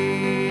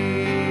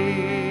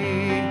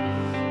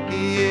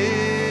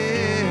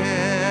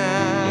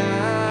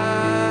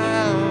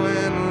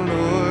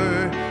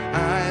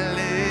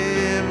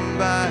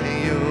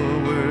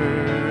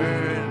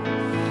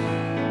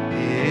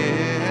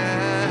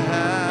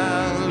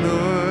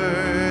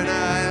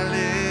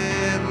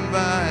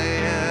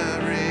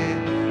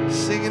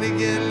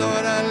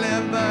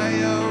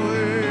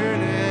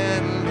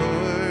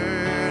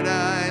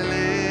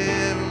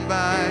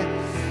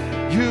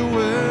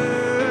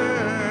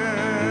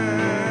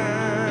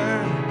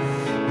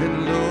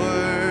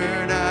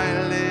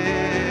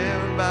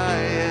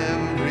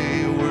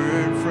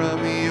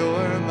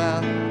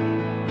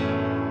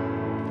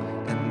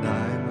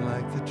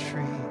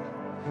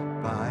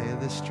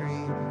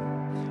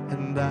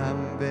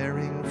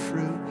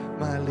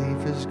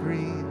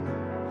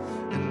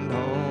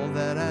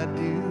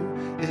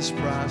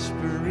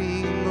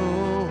 Prospering,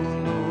 oh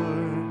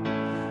Lord,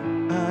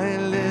 I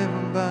live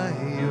by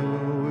your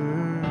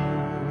word.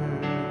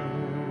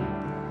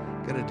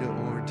 Gonna do it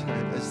one more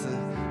time. As the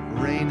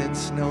rain and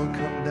snow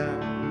come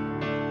down,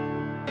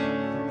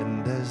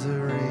 and as the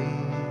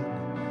rain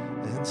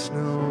and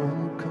snow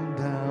come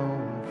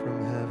down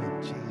from heaven,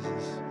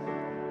 Jesus,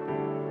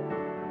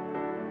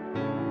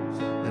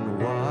 and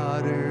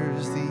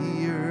waters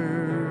the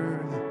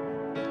earth,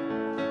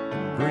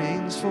 and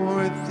brings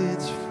forth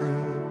its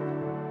fruit,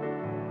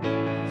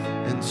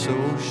 and so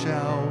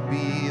shall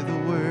be the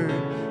word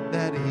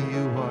that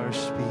you are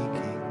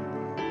speaking.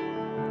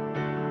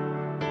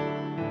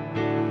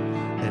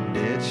 And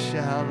it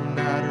shall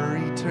not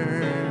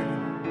return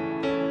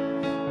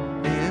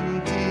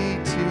empty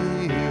to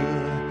you.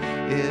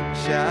 It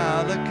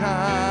shall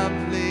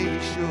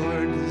accomplish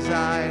your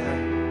desire.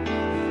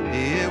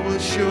 It will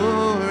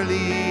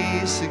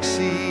surely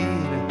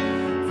succeed.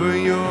 For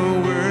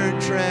your word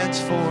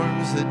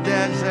transforms the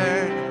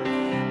desert,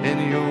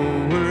 and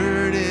your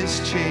word is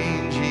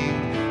changing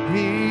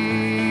me.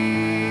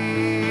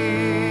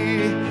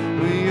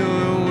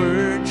 Your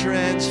word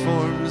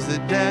transforms the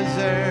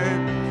desert,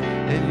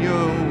 and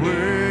your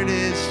word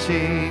is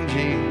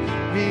changing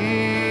me.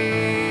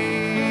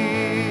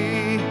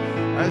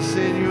 I Yes,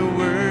 and your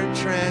word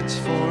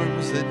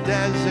transforms the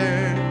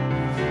desert,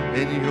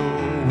 and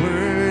your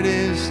word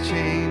is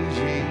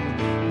changing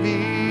me.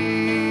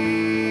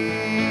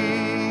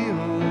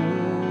 Oh.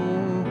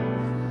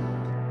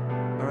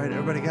 All right,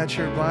 everybody got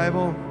your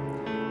Bible?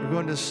 We're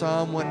going to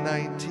Psalm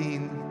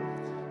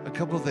 119. A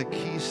couple of the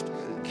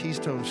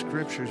keystone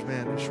scriptures,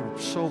 man, are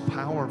so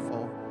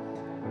powerful.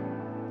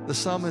 The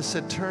psalmist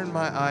said, turn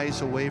my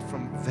eyes away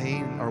from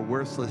vain or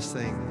worthless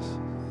things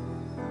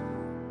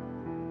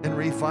and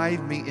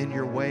revive me in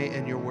your way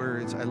and your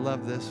words. I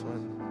love this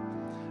one.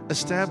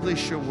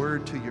 Establish your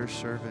word to your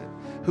servant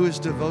who is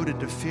devoted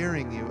to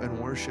fearing you and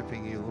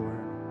worshiping you,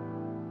 Lord.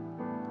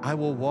 I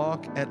will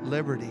walk at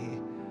liberty,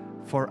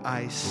 for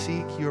I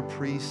seek your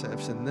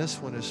precepts. And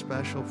this one is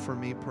special for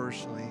me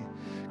personally,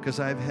 because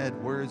I've had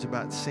words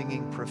about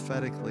singing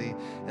prophetically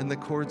in the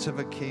courts of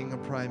a king, a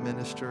prime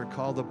minister,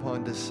 called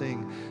upon to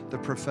sing the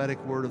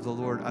prophetic word of the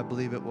Lord. I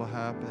believe it will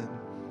happen.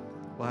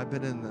 Well, I've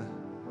been in the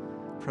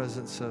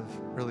presence of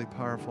really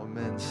powerful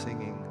men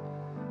singing.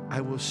 I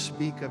will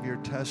speak of your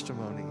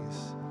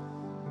testimonies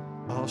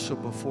also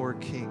before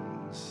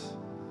kings,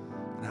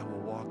 and I will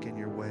walk in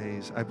your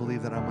ways. I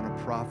believe that I'm going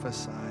to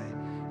prophesy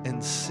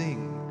and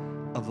sing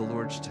of the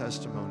Lord's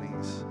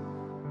testimonies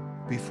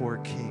before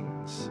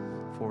kings,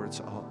 for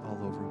it's all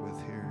over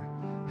with here.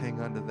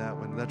 Hang on to that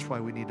one. That's why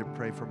we need to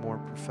pray for more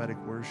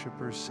prophetic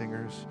worshipers,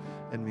 singers,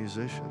 and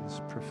musicians.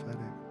 Prophetic.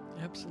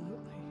 Absolutely.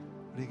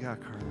 What do you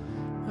got, Carla?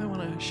 I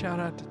want to shout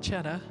out to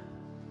Chetta.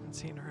 Haven't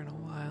seen her in a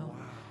while.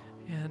 Wow.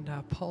 And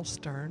Paul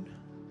Stern.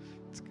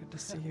 It's good to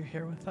see you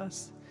here with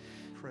us.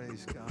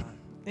 Praise God.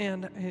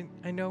 And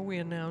I know we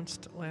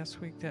announced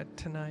last week that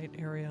tonight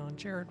Ariel and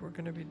Jared were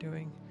going to be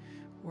doing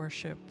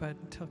worship, but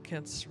until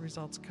Kent's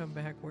results come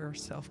back, we're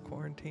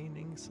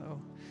self-quarantining.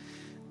 So.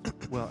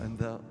 Well, and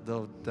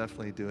they'll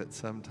definitely do it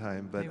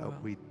sometime, but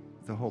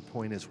the whole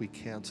point is we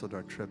canceled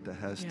our trip to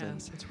Heston. Yeah,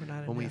 since we're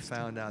not in when we Heston.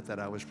 found out that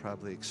I was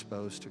probably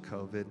exposed to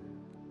COVID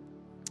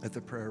at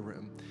the prayer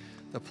room.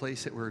 The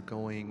place that we're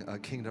going,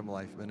 Kingdom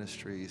Life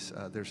Ministries,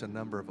 there's a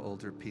number of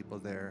older people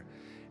there.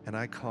 And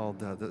I called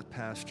the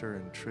pastor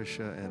and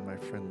Tricia and my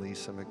friend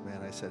Lisa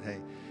McMahon. I said,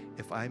 hey,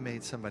 if I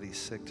made somebody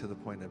sick to the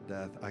point of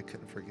death, I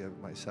couldn't forgive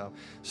myself.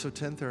 So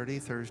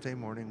 10:30 Thursday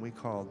morning, we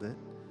called it.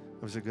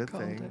 It was a good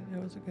thing.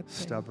 It was a good thing.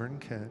 Stubborn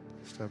Kent,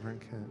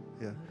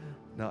 yeah.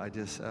 No,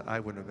 I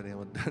wouldn't have been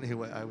able to do it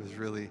anyway. I was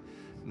really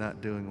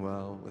not doing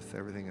well with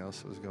everything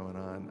else that was going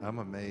on. I'm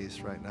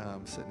amazed right now.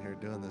 I'm sitting here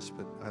doing this,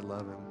 but I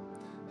love him.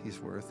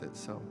 He's worth it.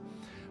 So,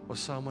 well,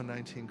 Psalm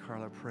 119,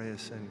 Carla, pray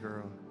us in,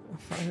 girl.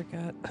 Father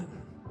God,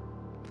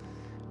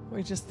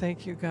 we just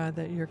thank you, God,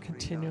 that you're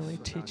continually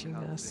teaching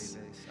us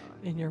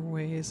in your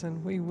ways,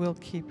 and we will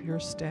keep your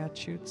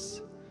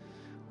statutes.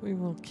 We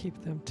will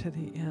keep them to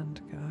the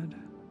end, God.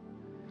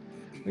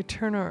 We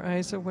turn our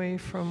eyes away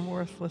from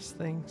worthless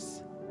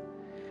things,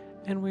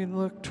 and we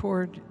look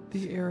toward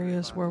the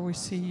areas where we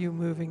see you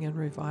moving in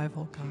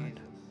revival,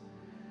 God.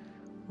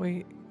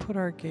 We put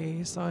our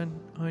gaze on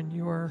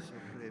your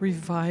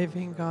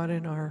reviving, God,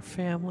 in our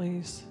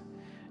families,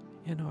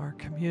 in our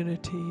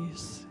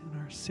communities, in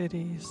our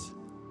cities,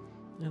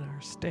 in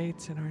our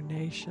states, in our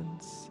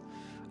nations,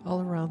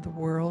 all around the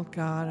world,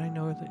 God. I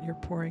know that you're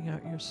pouring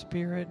out your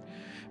Spirit,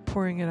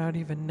 pouring it out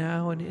even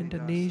now in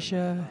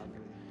Indonesia.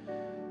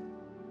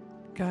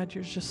 God,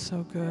 you're just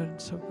so good and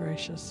so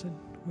gracious, and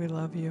we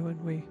love you, and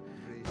we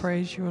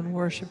praise you and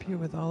worship you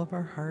with all of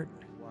our heart.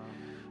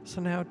 So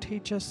now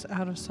teach us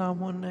out of Psalm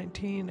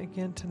 119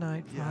 again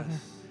tonight, Father,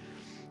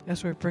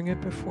 as we bring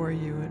it before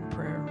you in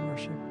prayer and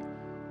worship.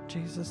 In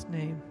Jesus'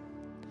 name.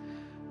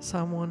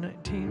 Psalm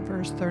 119,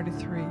 verse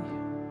 33.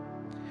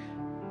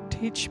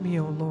 Teach me,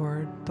 O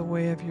Lord, the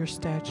way of your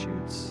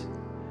statutes,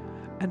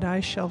 and I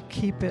shall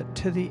keep it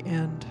to the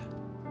end.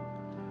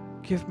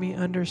 Give me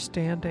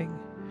understanding,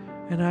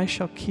 and I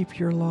shall keep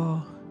your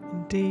law.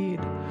 Indeed,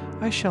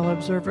 I shall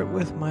observe it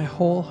with my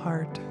whole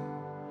heart.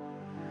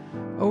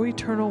 O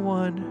Eternal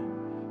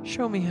One,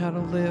 show me how to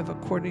live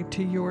according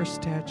to your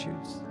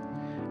statutes,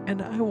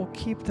 and I will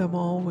keep them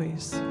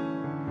always.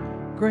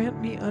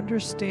 Grant me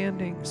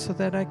understanding so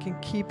that I can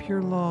keep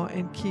your law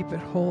and keep it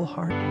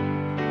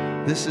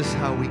wholeheartedly. This is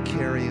how we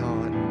carry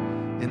on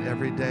in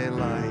everyday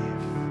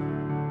life.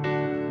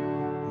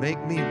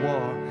 Make me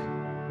walk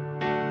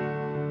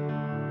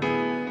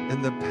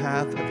in the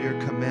path of your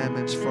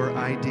commandments, for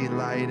I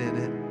delight in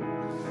it.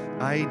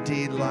 I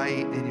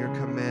delight in your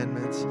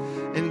commandments.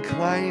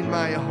 Incline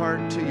my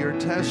heart to your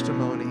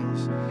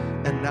testimonies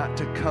and not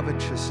to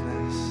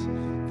covetousness.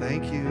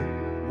 Thank you.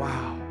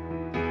 Wow.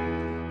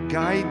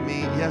 Guide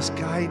me, yes,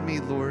 guide me,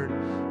 Lord,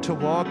 to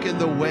walk in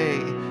the way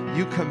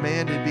you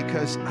commanded,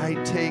 because I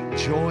take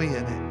joy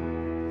in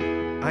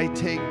it. I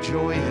take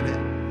joy in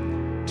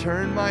it.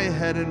 Turn my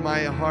head and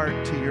my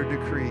heart to your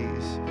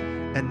decrees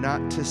and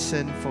not to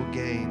sinful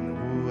gain.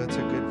 Ooh, that's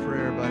a good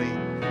prayer, buddy.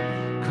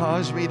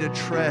 Cause me to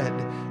tread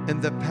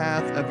in the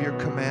path of your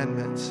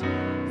commandments,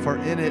 for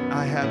in it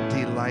I have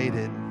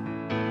delighted.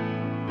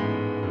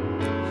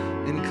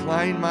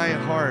 Incline my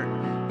heart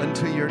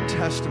unto your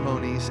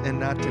testimonies and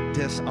not to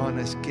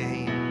dishonest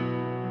gain.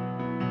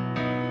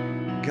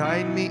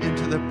 Guide me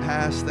into the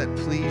paths that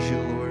please you,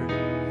 Lord.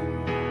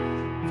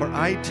 For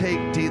I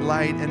take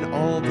delight in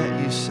all that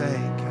you say.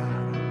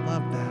 God, I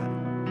love that.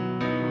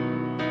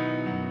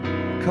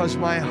 Cause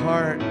my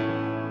heart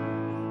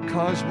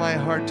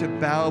to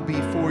bow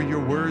before your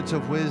words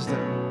of wisdom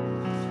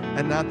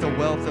and not the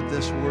wealth of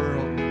this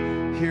world.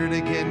 Hear it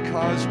again.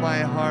 Cause my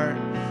heart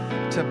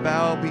to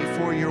bow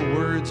before your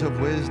words of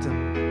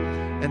wisdom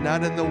and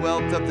not in the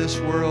wealth of this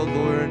world,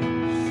 Lord.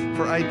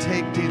 For I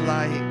take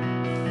delight.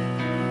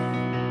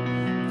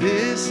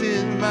 This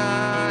is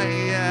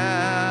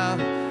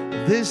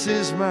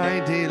my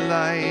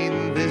delight.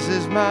 This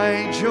is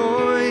my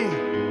joy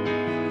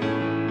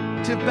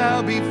to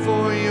bow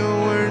before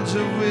your words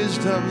of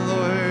wisdom,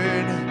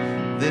 Lord.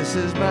 This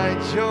is my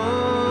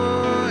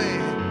joy,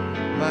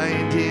 my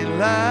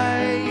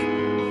delight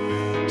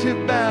to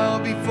bow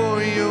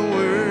before your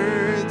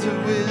words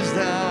of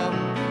wisdom.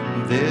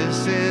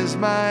 This is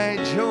my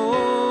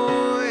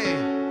joy.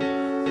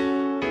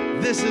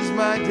 This is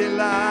my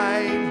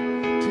delight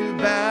to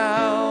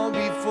bow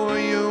before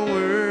your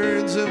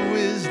words of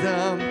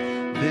wisdom.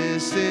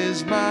 This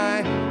is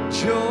my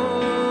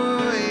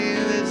joy.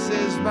 This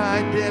is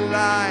my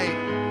delight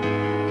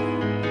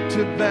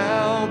to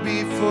bow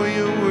before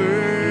your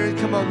word.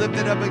 Come on, lift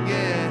it up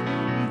again.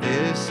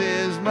 This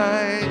is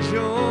my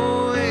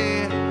joy.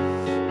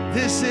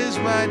 This is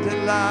my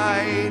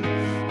delight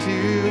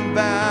to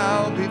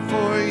bow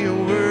before your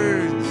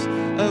words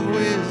of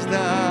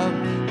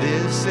wisdom.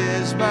 This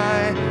is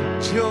my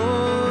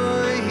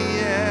joy,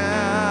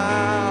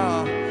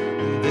 yeah.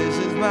 This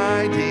is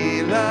my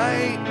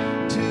delight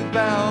to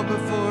bow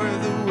before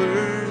the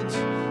words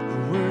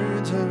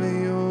of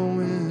your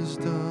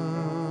wisdom.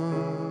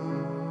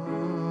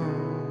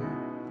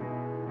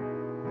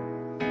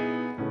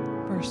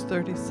 Verse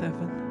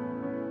 37.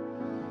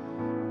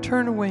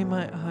 Turn away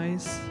my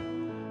eyes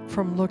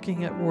from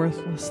looking at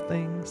worthless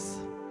things,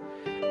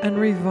 and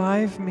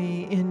revive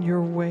me in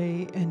your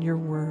way and your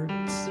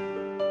words.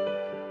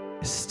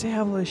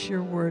 Establish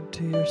your word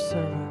to your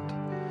servant,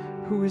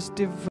 who is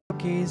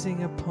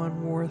gazing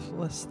upon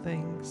worthless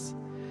things,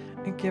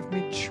 and give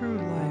me true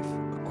life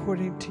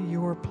according to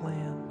your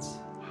plans.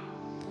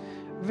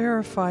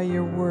 Verify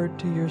your word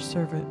to your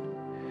servant,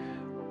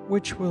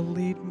 which will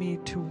lead me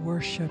to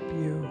worship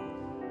you.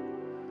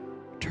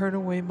 Turn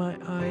away my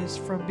eyes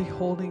from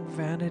beholding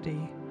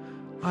vanity,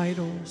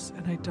 idols,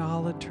 and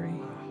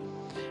idolatry,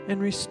 and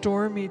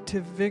restore me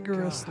to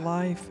vigorous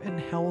life and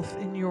health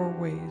in your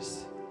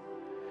ways.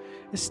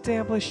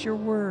 Establish your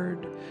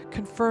word,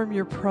 confirm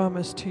your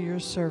promise to your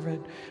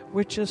servant,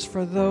 which is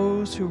for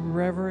those who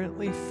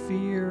reverently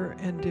fear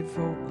and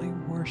devotedly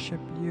worship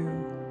you.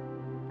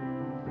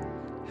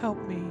 Help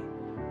me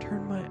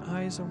turn my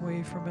eyes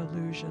away from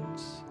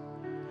illusions,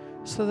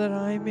 so that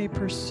I may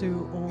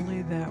pursue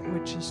only that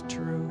which is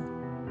true.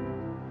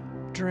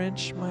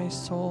 Drench my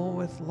soul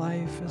with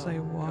life as I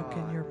walk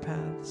in your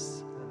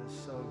paths. That is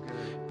so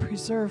good.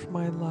 Preserve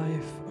my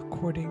life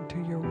according to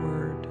your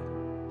word.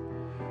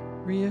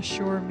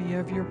 Reassure me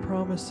of your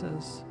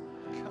promises,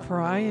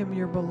 for I am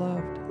your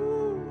beloved,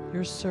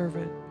 your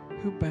servant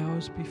who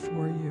bows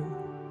before you.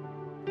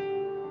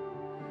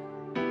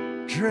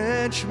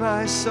 Drench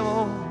my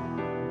soul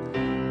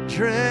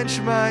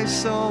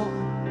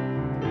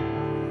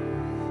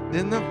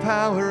in the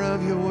power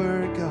of your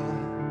word, God.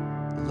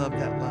 I love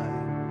that line.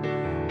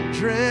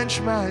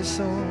 Drench my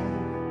soul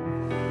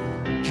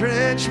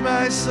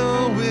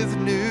with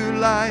new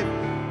life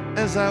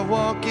as I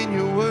walk in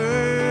your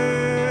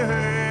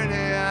word.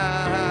 Yeah.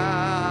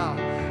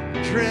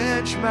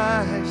 Drench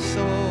my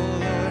soul,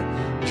 Lord.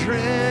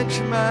 Drench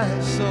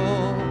my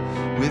soul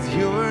with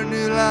your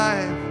new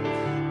life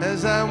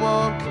as I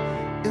walk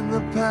in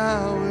the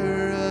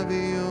power of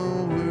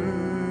your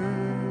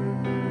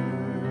word.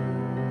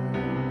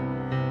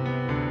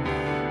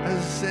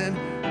 I said,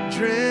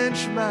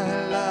 drench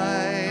my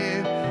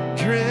life,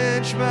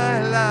 drench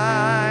my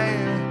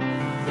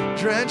life,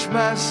 drench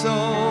my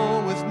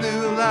soul with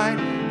new light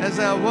as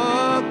I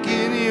walk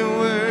in your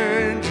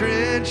word.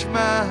 Drench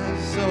my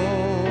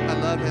soul, I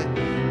love it.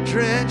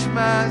 Drench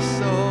my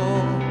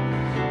soul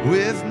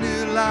with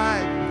new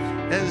life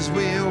as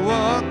we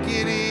walk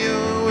in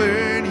your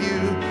word. You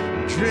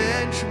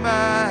drench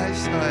my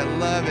soul, I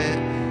love it.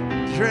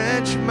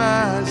 Drench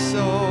my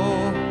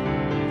soul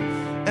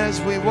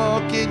as we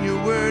walk in your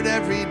word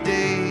every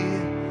day.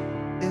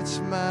 It's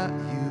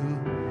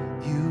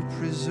you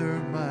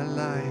preserve my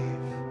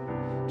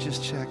life.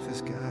 Just check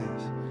this,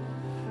 guys.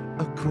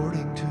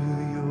 According to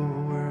your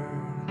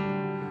word,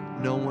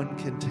 no one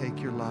can take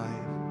your life.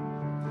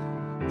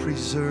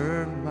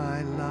 Preserve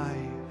my life.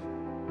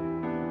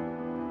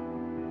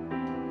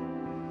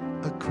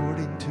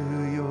 According to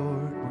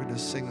your, we're going to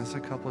sing this a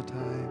couple of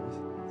times.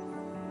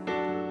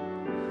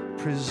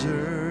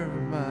 Preserve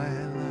my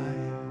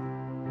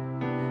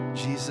life.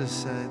 Jesus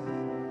said,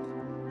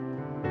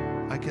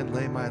 I can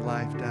lay my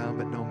life down,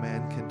 but no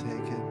man can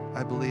take it.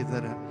 I believe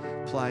that it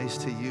applies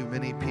to you.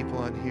 Many people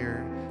on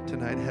here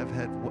tonight have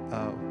had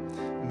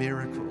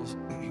miracles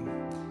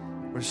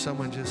Where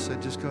someone just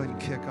said, just go ahead and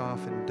kick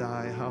off and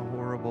die. How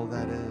horrible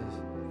that is.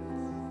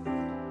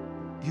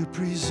 You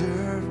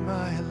preserve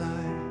my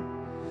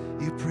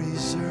life. You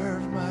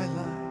preserve my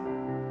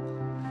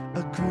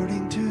life.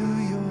 According to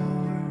your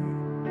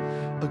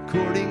word.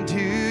 According to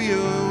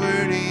your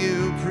word,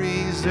 you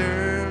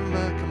preserve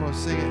my, come on,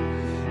 sing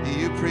it.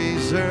 You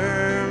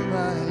preserve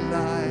my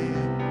life.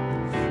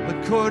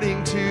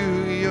 According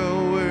to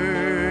your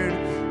word.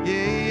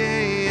 Yeah,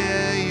 yeah,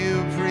 yeah.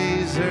 You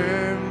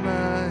preserve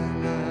my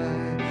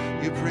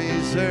life. You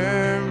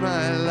preserve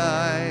my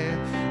life.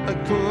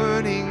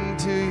 According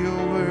to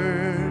your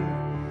word.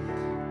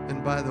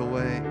 And by the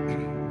way,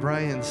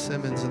 Brian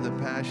Simmons in the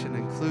Passion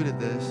included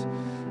this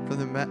from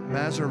the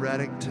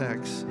Masoretic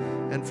text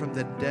and from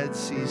the Dead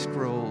Sea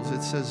Scrolls.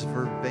 It says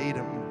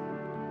verbatim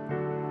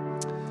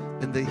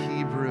in the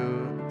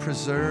Hebrew,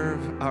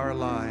 preserve our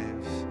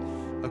lives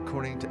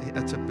according to,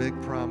 that's a big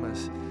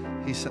promise.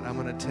 He said, I'm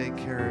going to take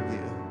care of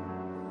you.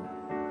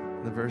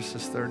 The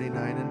verses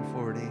 39 and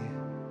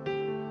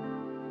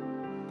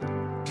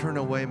 40. Turn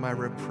away my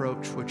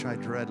reproach, which I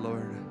dread,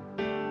 Lord.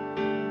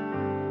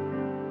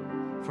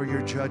 For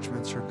your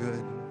judgments are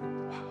good.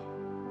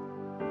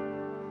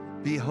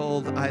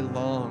 Behold, I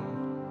long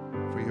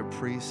for your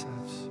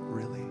precepts.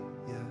 Really?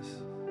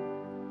 Yes.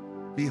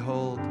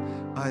 Behold,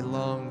 I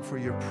long for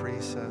your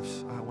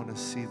precepts. I want to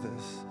see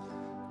this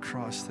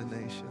across the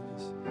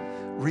nations.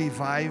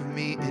 Revive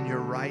me in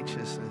your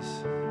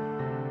righteousness.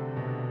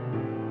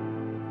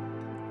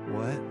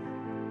 What?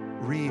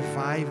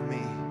 Revive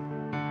me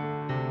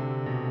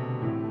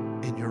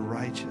in your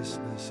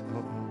righteousness.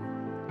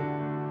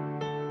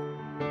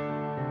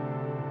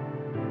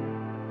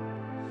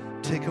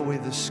 Take away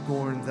the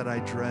scorn that I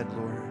dread,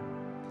 Lord,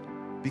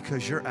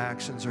 because your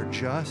actions are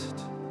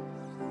just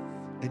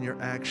and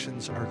your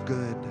actions are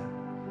good.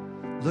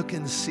 Look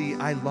and see,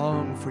 I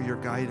long for your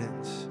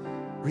guidance.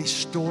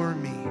 Restore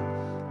me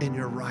in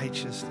your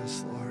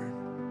righteousness,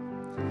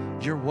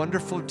 Lord. Your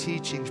wonderful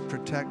teachings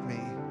protect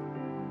me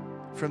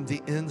from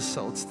the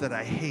insults that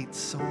I hate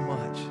so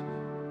much.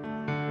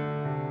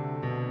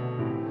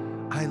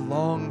 I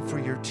long for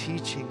your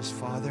teachings,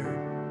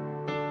 Father.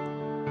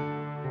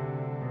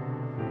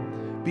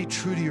 Be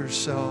true to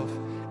yourself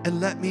and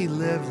let me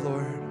live,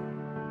 Lord.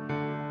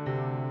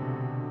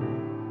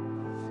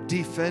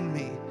 Defend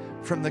me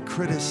from the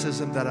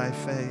criticism that I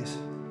face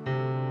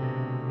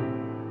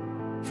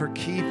for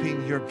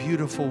keeping your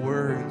beautiful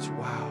words.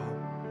 Wow.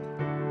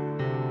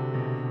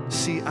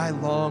 See, I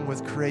long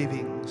with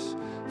cravings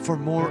for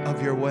more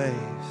of your ways.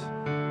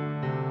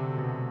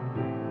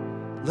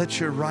 Let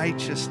your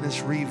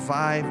righteousness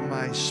revive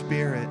my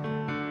spirit.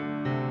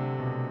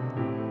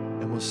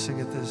 And we'll sing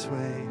it this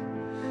way.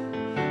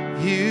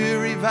 You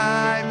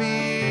revive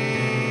me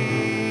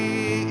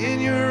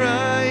in your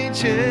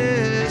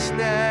righteousness.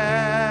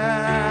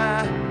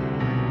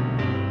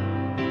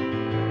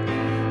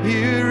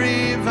 You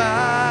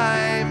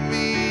revive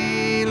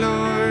me,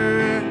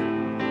 Lord,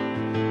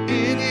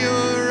 in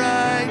your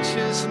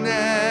righteousness.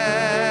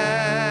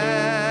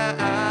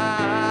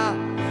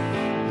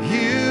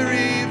 You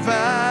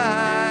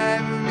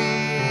revive me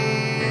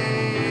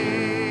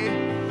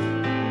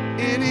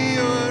in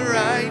your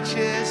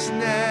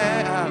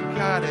righteousness. Oh,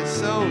 God is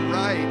so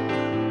right.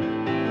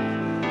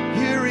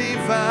 You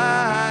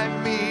revive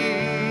me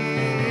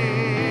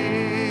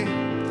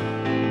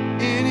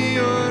in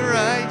your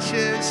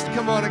righteousness.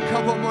 Come on, a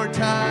couple more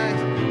times.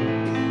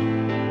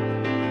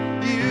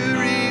 You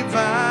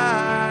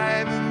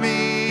revive me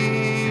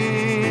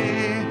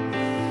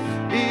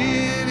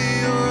in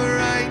your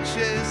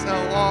righteousness.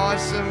 Oh,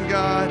 awesome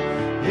God.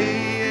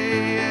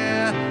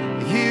 Yeah.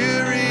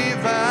 You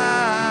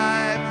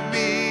revive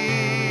me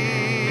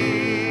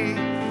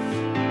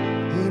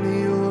in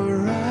your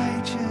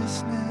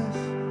righteousness.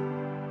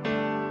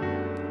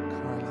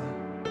 Carla.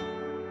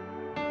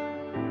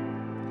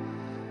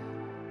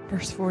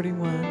 Verse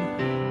 41.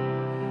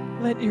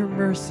 Let your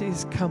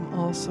mercies come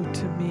also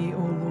to me, O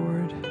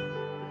Lord,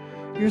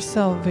 your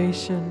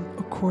salvation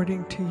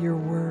according to your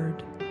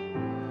word.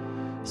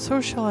 So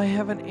shall I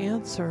have an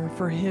answer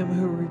for him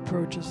who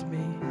reproaches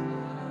me,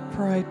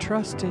 for I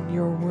trust in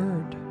your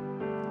word.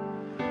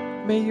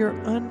 May your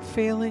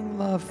unfailing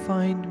love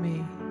find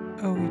me,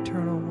 O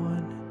Eternal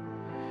One.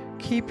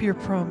 Keep your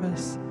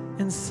promise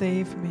and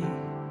save me.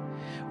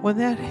 When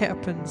that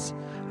happens,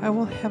 I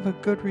will have a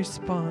good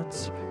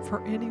response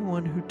for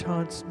anyone who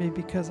taunts me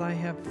because I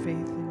have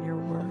faith in your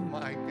word. Oh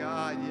my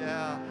God,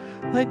 yeah.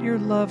 Let your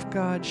love,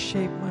 God,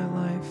 shape my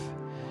life.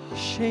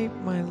 Shape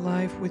my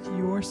life with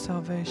your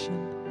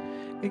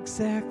salvation,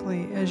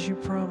 exactly as you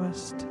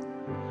promised.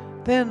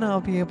 Then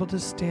I'll be able to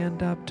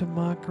stand up to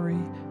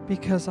mockery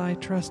because I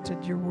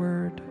trusted your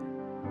word.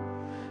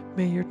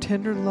 May your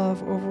tender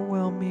love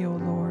overwhelm me, O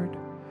Lord,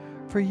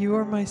 for you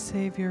are my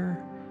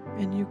Savior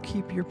and you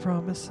keep your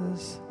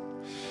promises.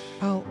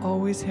 I'll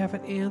always have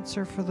an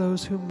answer for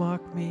those who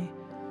mock me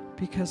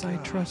because I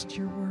trust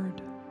your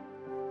word.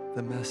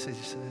 The message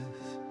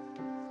says,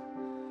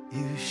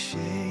 you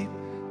shape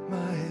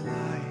my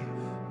life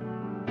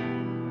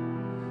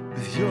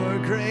with your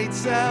great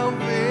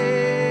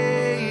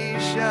salvation.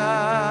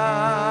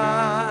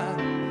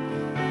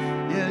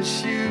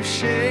 Yes, you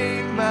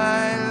shape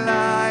my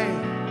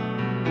life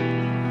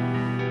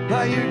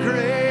by your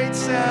great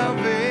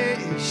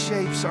salvation. He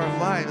shapes our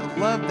life. I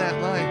love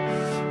that line.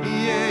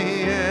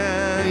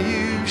 Yeah,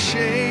 you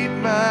shape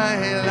my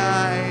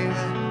life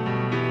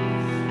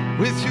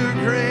with your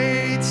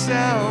great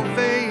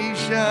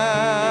salvation.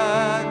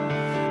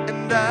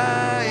 And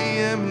I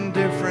am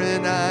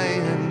different, I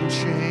am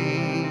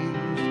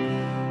changed.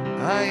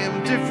 I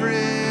am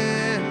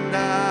different,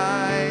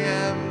 I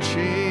am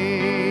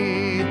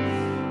changed.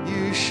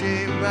 You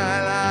shape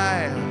my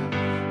life.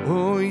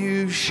 Oh,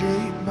 you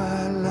shape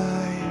my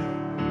life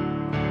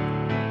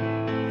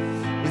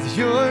with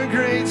your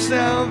great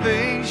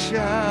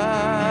salvation.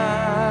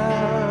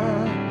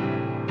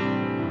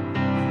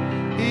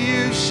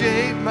 You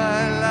shape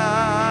my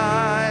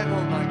life,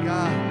 oh my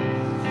God,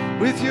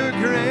 with your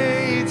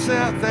great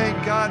salvation.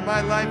 Thank God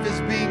my life is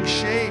being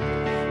shaped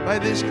by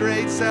this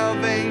great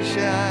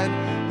salvation.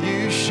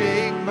 You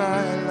shape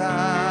my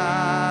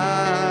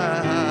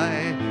life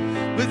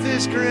with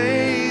this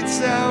great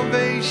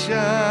salvation.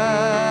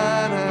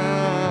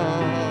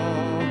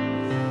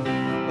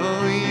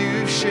 Oh,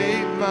 you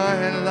shape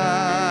my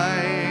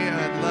life.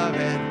 I love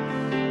it.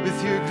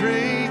 With your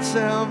great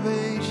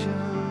salvation.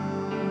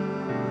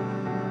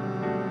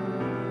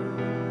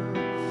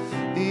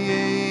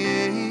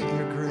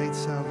 Your great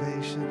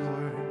salvation,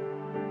 Lord.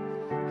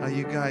 How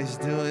you guys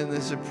doing?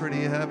 This is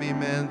pretty heavy,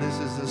 man. This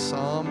is the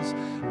Psalms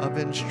of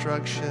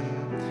instruction,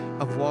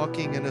 of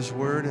walking in His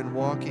Word and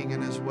walking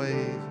in His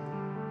ways.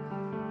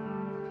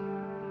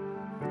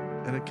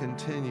 And it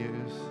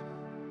continues.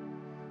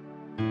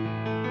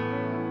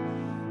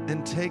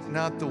 And take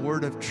not the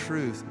word of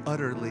truth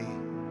utterly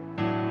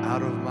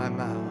out of my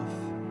mouth,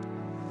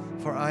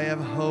 for I have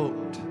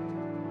hoped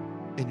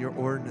in your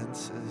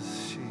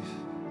ordinances.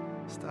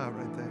 Stop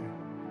right there.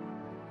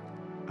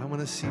 I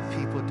want to see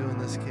people doing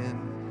this again.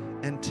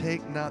 And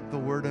take not the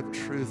word of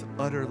truth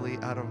utterly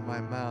out of my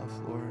mouth,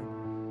 Lord.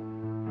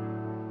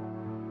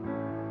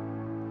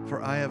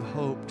 For I have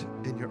hoped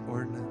in your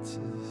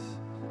ordinances.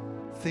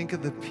 Think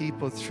of the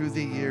people through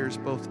the years,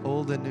 both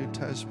Old and New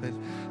Testament,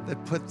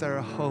 that put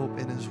their hope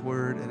in His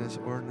word and His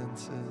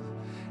ordinances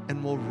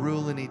and will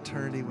rule in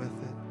eternity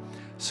with it.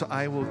 So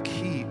I will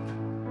keep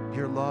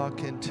your law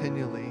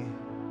continually,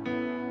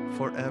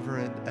 forever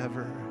and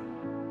ever.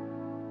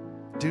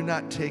 Do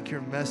not take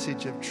your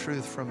message of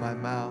truth from my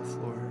mouth,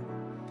 Lord,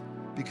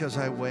 because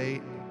I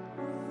wait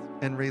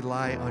and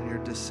rely on your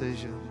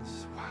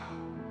decisions. Wow.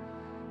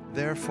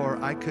 Therefore,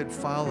 I could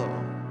follow.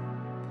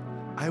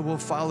 I will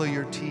follow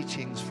your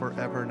teachings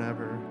forever and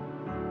ever.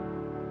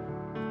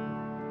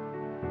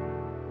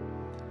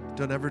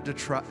 Don't ever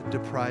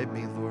deprive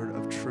me, Lord,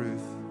 of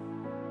truth.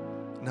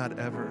 Not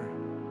ever.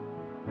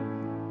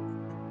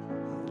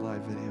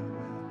 Live video.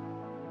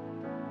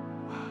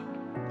 Wow.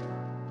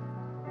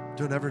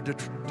 Don't ever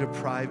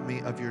deprive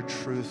me of your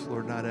truth,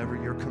 Lord. Not ever.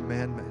 Your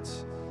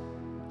commandments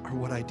are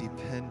what I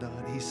depend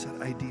on. He said,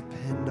 I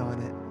depend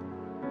on it.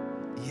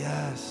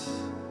 Yes.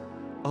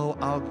 Oh,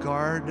 I'll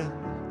guard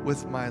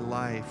with my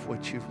life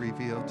what you've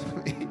revealed to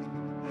me.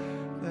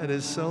 That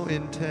is so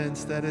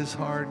intense. That is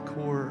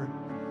hardcore.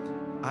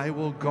 I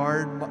will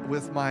guard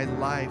with my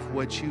life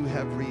what you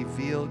have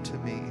revealed to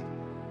me.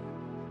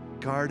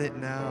 Guard it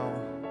now.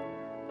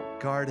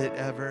 Guard it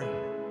ever.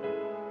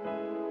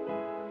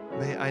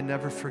 May I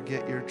never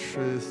forget your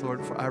truth,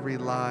 Lord, for I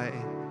rely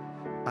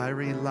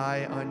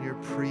on your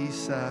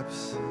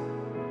precepts.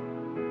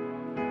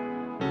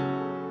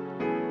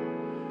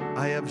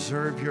 I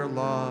observe your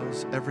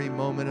laws every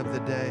moment of the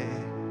day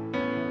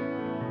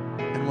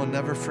and will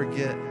never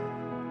forget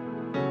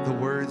the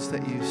words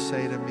that you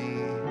say to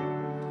me.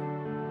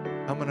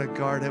 I'm going to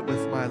guard it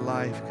with my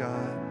life,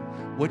 God.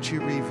 What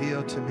you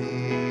reveal to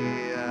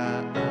me.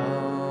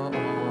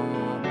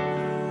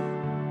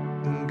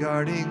 I'm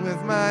guarding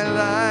with my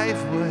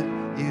life what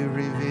you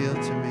reveal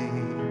to me.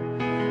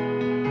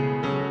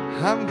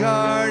 I'm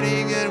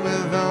guarding it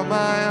with all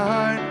my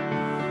heart.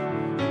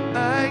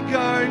 I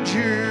guard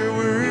your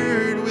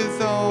word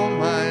with all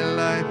my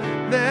life.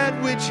 That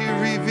which you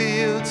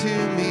reveal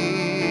to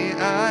me,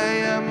 I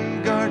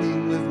am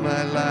guarding with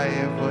my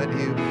life what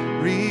you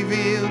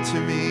reveal to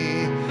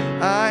me.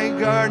 I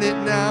guard it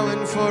now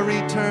and for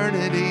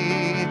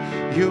eternity.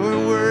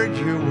 Your word,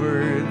 the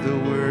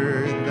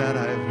word that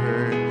I've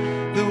heard,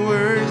 the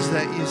words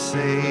that you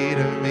say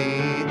to me.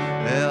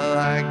 Well,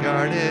 I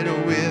guard it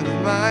with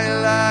my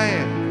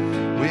life,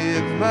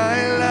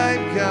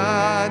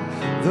 God.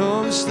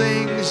 Those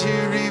things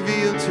you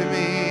reveal to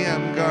me,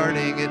 I'm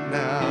guarding it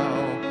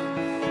now.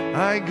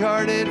 I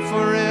guard it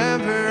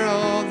forever,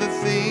 all the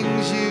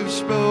things you've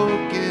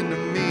spoken to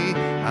me.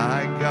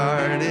 I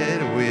guard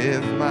it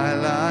with my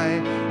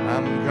life.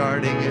 I'm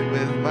guarding it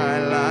with my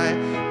life.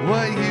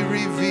 What you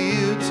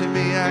reveal to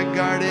me, I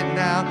guard it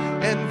now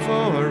and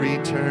for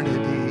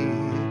eternity.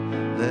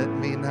 Let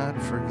me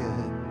not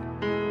forget.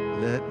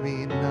 Let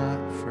me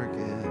not forget.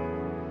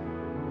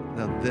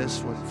 Now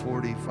this one,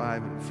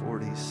 45 and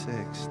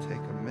 46, take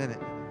a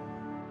minute.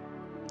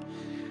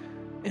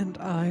 and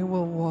I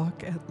will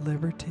walk at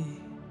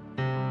liberty,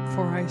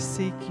 for I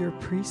seek your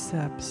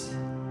precepts.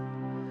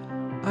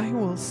 I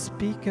will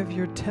speak of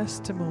your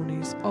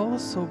testimonies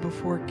also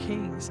before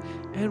kings,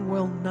 and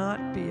will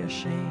not be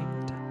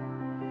ashamed.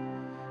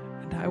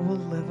 And I will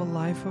live a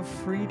life of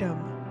freedom,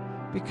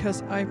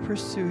 because I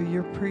pursue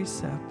your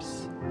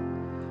precepts.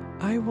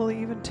 I will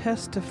even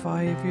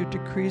testify of your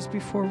decrees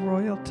before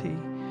royalty,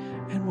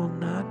 and will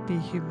not be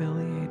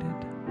humiliated.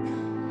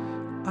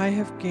 I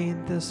have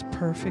gained this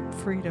perfect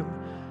freedom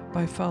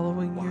by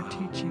following your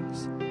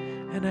teachings,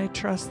 and I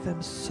trust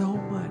them so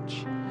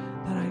much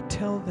that I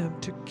tell them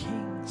to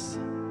kings.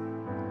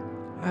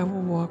 I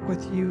will walk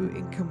with you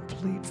in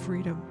complete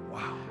freedom,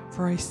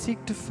 for I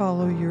seek to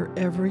follow your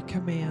every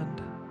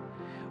command.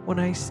 When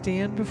I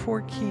stand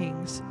before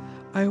kings,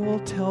 I will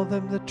tell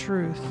them the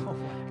truth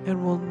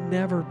and will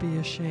never be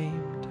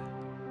ashamed.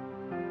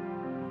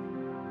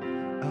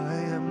 I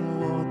am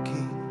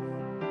walking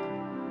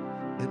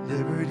at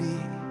liberty.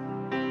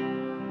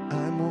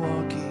 I'm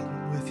walking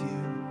with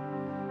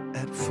you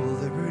at full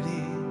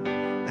liberty.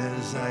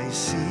 As I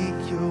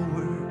seek your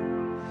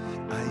word,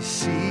 I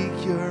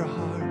seek your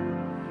heart.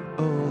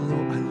 Oh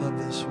Lord, I love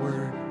this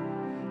word.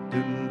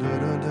 Dun, dun,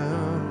 dun,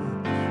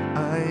 dun.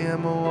 I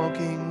am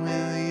walking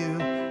with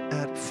you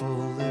at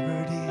full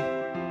liberty.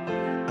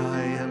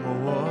 I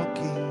am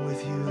walking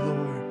with you,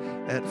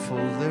 Lord, at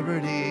full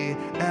liberty.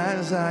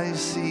 As I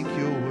seek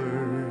your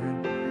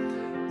word,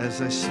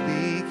 as I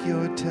speak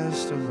your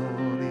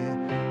testimony,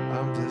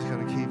 I'm just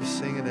going to keep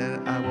singing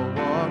it. I will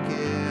walk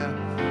in.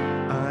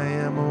 I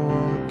am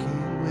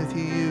walking with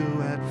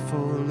you at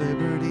full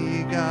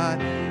liberty,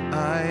 God.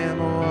 I am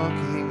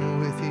walking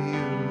with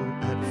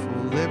you at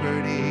full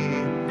liberty.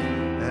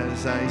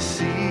 As I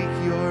seek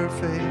your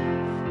faith,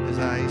 as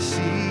I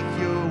seek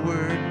your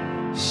word,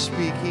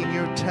 speaking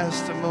your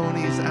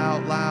testimonies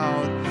out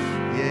loud.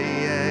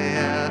 Yeah, yeah,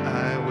 yeah.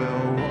 I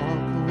will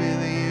walk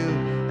with you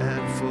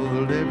at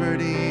full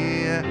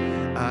liberty.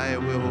 I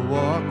will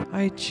walk.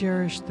 I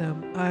cherish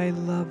them. I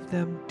love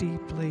them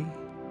deeply.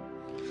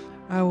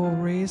 I will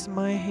raise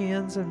my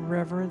hands in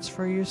reverence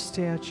for your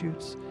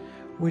statutes,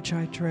 which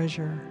I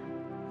treasure.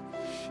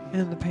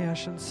 And the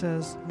Passion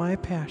says, my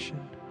passion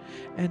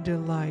and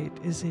delight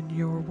is in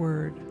your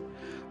word,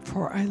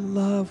 for I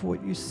love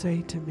what you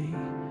say to me.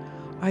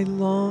 I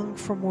long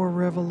for more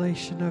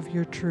revelation of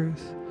your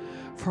truth,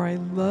 for I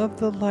love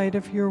the light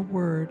of your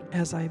word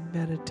as I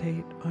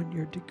meditate on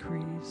your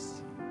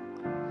decrees.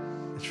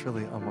 It's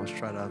really almost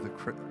right out of the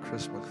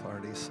Chris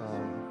McClarty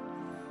song.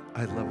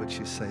 I love what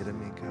you say to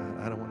me, God.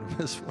 I don't want to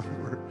miss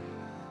one word.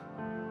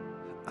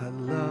 I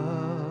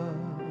love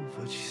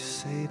what you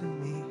say to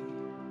me.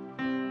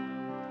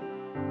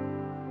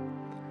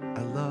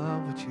 I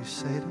love what you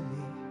say to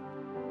me.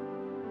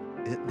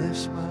 It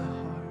lifts my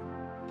heart,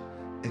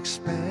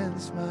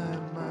 expands my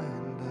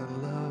mind. I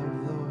love,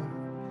 Lord,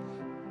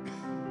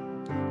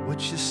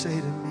 what you say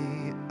to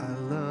me. I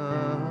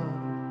love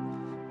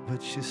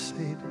what you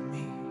say to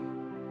me.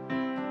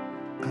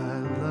 I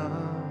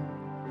love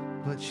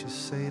what you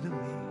say to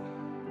me.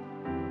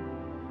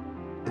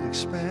 It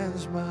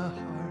expands my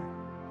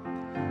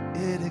heart.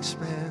 It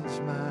expands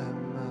my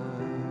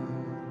mind.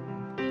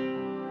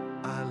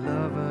 I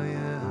love her,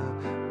 yeah.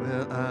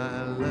 Well,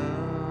 I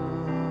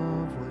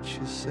love what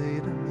you say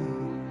to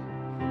me.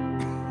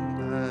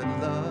 I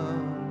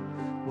love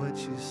what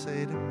you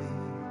say to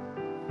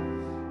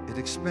me. It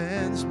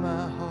expands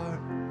my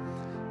heart.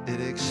 It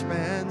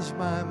expands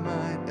my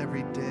mind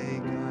every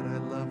day. God, I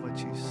love what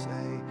you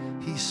say.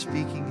 He's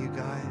speaking, you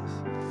guys.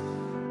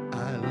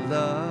 I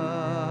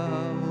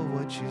love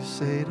what you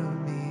say to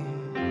me.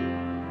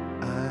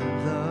 I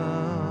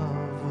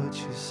love what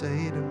you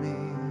say to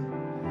me.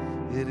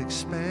 It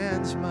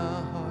expands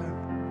my heart.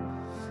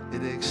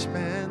 It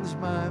expands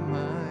my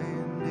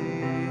mind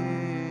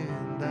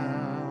and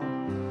out.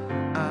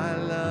 I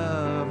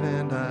love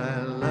and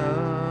I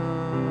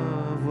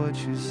love what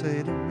you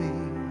say to me.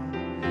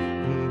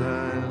 And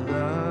I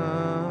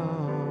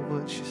love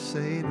what you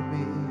say to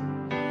me.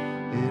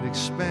 It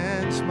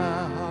expands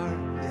my heart,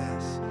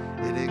 yes.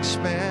 It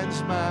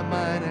expands my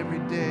mind every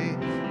day.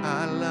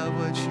 I love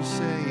what you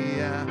say,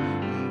 yeah.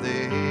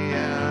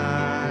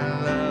 I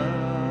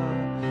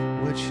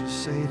love what you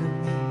say to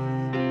me.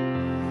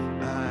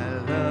 I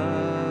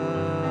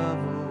love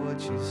what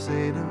you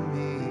say to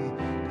me.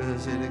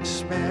 'Cause it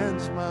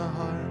expands my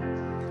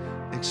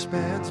heart,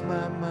 expands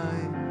my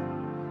mind.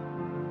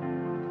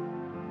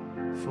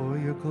 For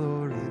your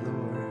glory,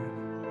 Lord.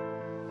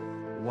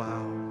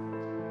 Wow.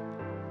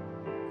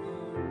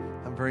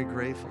 I'm very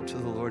grateful to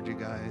the Lord, you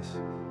guys.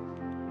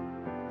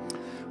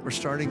 We're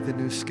starting the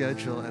new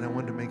schedule, and I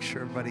wanted to make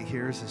sure everybody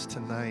hears this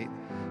tonight.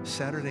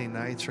 Saturday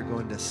nights are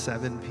going to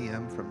 7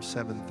 p.m. from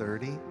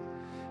 7:30.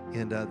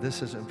 And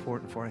this is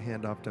important before I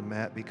hand off to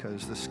Matt,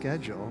 because the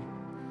schedule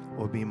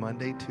will be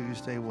Monday,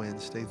 Tuesday,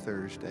 Wednesday,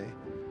 Thursday,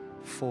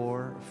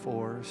 4,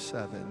 4,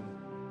 7,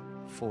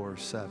 4,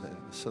 7.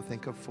 So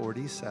think of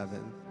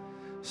 47.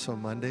 So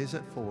Mondays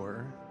at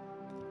 4,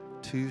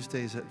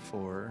 Tuesdays at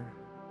 4,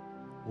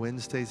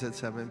 Wednesdays at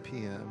 7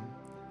 p.m.,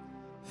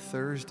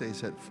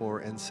 Thursdays at 4,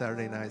 and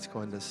Saturday nights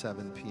going to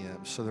 7 p.m.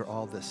 So they're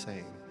all the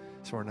same.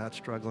 So we're not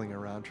struggling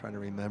around trying to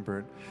remember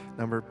it. A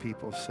number of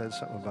people said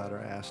something about it or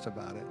asked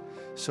about it.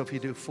 So if you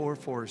do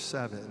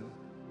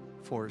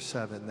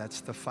 4-4-7, that's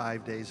the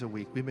 5 days a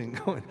week. We've been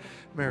going,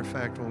 matter of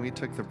fact, when we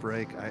took the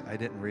break, I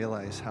didn't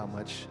realize how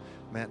much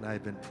Matt and I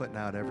had been putting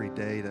out every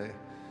day to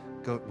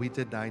go. We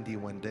did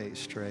 91 days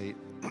straight.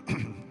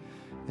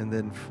 And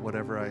then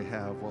whatever I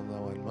have, we'll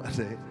know on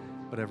Monday.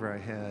 Whatever I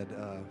had,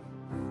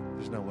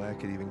 there's no way I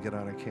could even get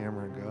on a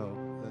camera and go.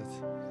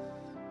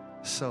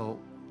 So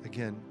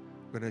again,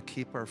 we're going to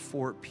keep our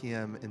 4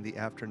 p.m. in the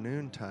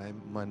afternoon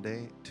time,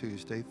 Monday,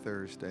 Tuesday,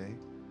 Thursday,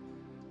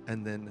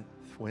 and then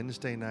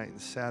Wednesday night and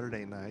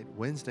Saturday night.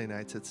 Wednesday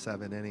night's at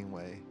 7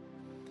 anyway.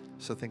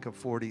 So think of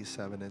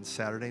 47, and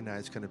Saturday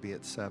night's going to be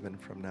at 7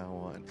 from now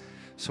on.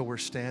 So we're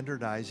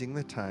standardizing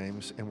the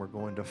times, and we're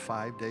going to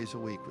 5 days a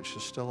week, which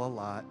is still a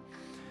lot.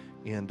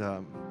 And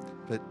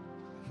but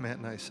Matt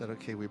and I said,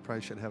 okay, we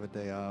probably should have a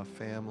day off,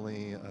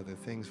 family, other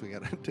things we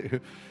got to do.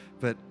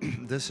 But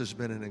this has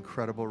been an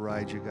incredible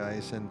ride, you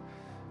guys. And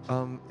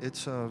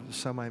it's a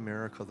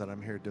semi-miracle that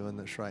I'm here doing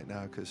this right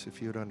now, because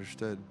if you had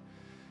understood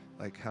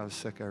like how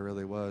sick I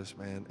really was,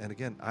 man. And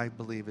again, I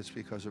believe it's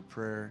because of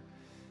prayer.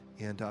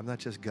 And I'm not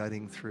just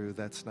gutting through.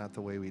 That's not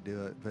the way we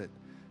do it. But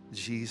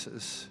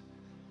Jesus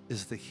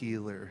is the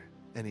healer,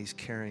 and he's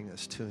carrying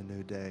us to a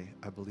new day.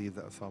 I believe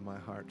that with all my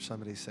heart.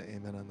 Somebody say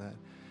amen on that.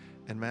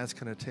 And Matt's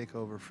going to take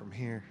over from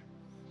here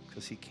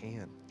because he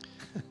can.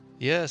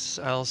 Yes,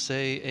 I'll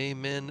say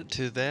amen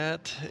to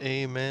that.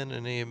 Amen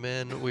and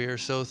amen. We are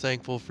so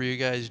thankful for you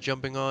guys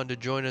jumping on to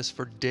join us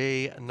for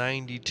day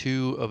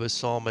 92 of a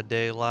Psalm a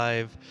Day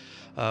Live.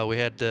 We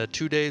had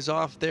 2 days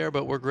off there,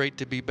 but we're great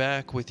to be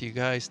back with you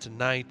guys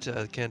tonight.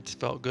 Kent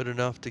felt good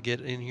enough to get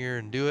in here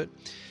and do it,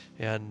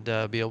 and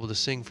be able to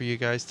sing for you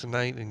guys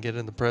tonight and get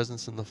in the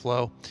presence and the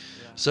flow. Yeah.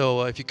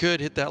 So if you could,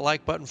 hit that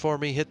like button for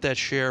me, hit that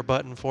share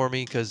button for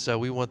me, because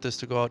we want this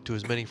to go out to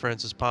as many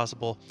friends as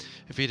possible.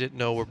 If you didn't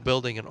know, we're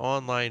building an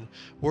online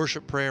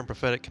worship, prayer, and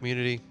prophetic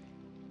community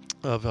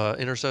of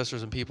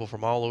intercessors and people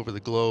from all over the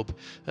globe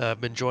have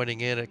been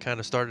joining in. It kind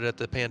of started at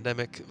the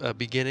pandemic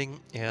beginning,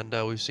 and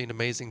we've seen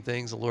amazing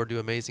things. The Lord do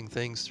amazing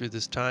things through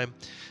this time.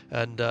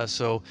 And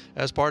so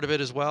as part of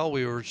it as well,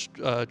 we were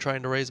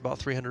trying to raise about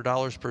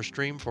 $300 per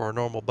stream for our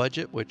normal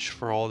budget, which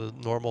for all the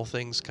normal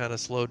things kind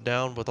of slowed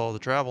down with all the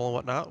travel and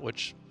whatnot,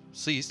 which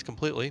ceased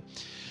completely.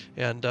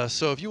 And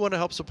so if you want to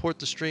help support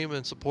the stream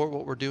and support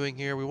what we're doing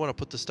here, we want to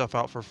put this stuff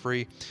out for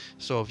free.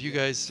 So if you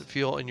guys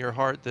feel in your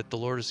heart that the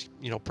Lord is,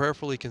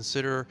 prayerfully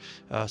consider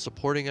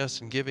supporting us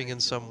and giving in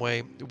some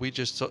way, we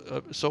just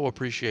so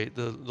appreciate.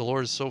 The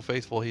Lord is so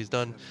faithful. He's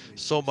done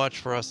so much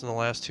for us in the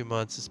last 2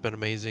 months. It's been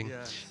amazing.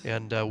 Yes.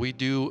 And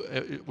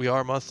we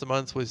are month to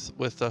month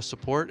with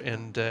support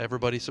and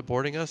everybody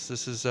supporting us.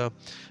 This is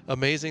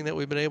amazing that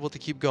we've been able to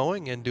keep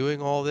going and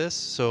doing all this.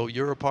 So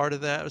you're a part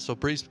of that. So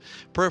please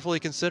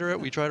prayerfully consider it.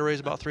 We try to raise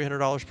about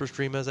 $300 per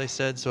stream, as I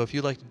said. So if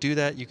you'd like to do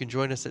that, you can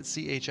join us at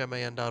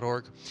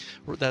chman.org.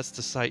 That's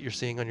the site you're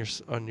seeing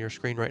on your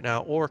screen right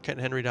now, or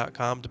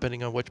KentonHenry.com,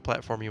 depending on which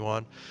platform you're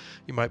on.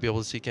 You might be able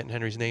to see Kenton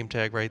Henry's name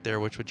tag right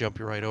there, which would jump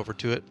you right over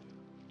to it.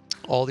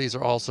 All these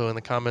are also in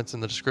the comments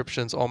and the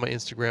descriptions. All my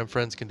Instagram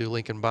friends can do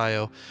link in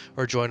bio,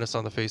 or join us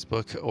on the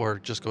Facebook, or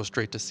just go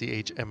straight to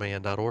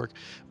chman.org.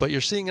 But you're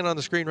seeing it on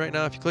the screen right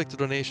now. If you click the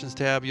donations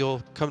tab,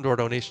 you'll come to our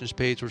donations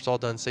page, where it's all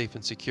done safe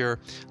and secure.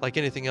 Like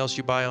anything else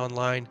you buy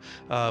online,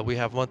 we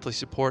have monthly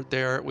support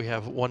there. We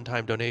have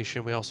one-time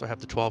donation. We also have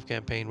the 12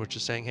 campaign, which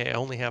is saying, hey, I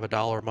only have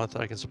 $1 a month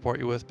that I can support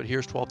you with, but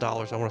here's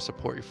 $12. I want to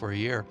support you for a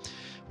year.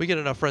 We get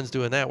enough friends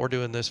doing that. We're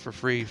doing this for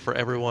free for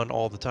everyone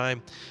all the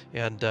time,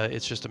 and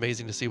it's just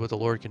amazing to see what the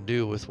Lord can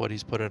do with what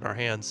he's put in our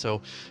hands.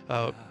 So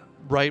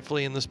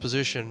rightfully in this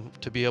position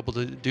to be able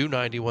to do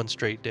 91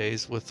 straight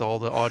days with all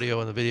the audio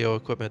and the video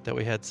equipment that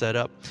we had set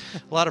up.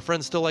 A lot of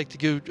friends still like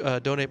to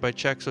donate by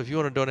check. So if you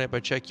want to donate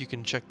by check, you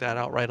can check that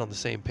out right on the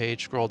same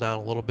page. Scroll down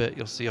a little bit.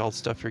 You'll see all the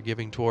stuff you're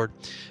giving toward,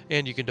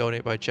 and you can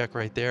donate by check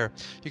right there.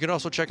 You can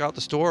also check out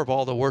the store of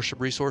all the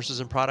worship resources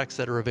and products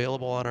that are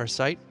available on our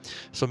site.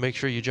 So make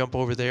sure you jump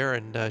over there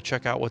and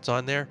check out what's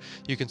on there.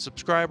 You can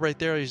subscribe right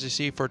there, as you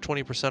see, for a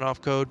 20%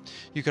 off code.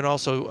 You can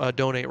also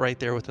donate right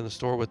there within the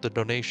store with the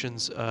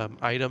donations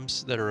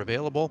items that are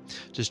available.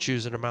 Just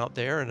choose an amount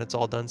there, and it's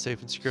all done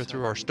safe and secure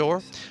through our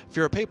store. If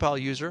you're a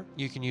PayPal user,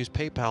 you can use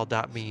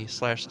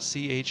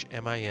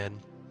paypal.me/CHMIN.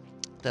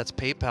 That's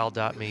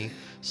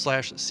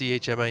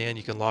paypal.me/CHMIN.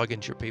 You can log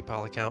into your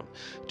PayPal account.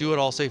 Do it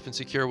all safe and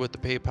secure with the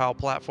PayPal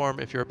platform.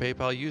 If you're a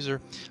PayPal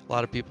user, a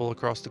lot of people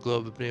across the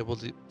globe have been able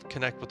to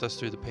connect with us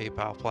through the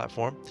PayPal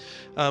platform.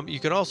 You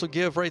can also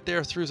give right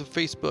there through the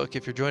Facebook.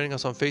 If you're joining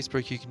us on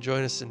Facebook, you can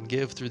join us and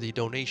give through the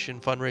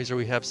donation fundraiser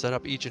we have set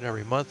up each and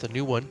every month, a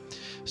new one.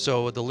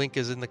 So the link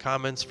is in the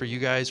comments for you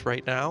guys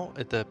right now,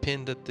 at the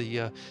pinned at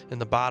the in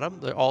the bottom.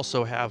 They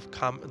also have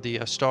the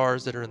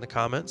stars that are in the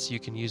comments. You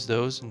can use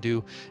those and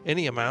do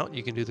any amount.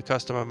 You can do the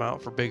custom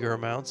amount for bigger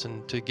amounts,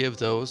 and to give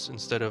those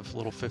instead of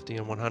little 50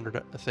 and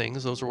 100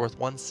 things. Those are worth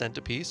 1 cent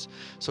a piece.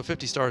 So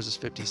 50 stars is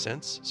 50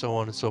 cents, so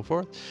on and so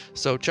forth.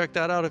 So check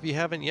that out if you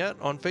haven't yet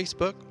on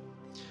Facebook.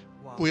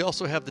 We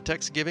also have the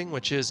text giving,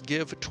 which is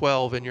give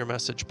 12 in your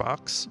message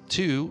box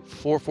to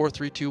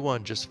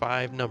 44321, just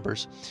 5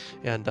 numbers.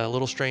 And a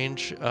little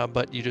strange,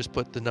 but you just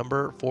put the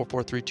number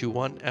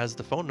 44321 as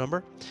the phone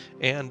number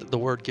and the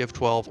word give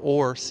 12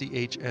 or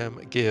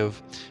CHM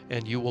give,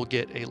 and you will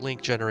get a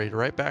link generated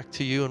right back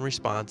to you in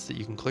response that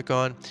you can click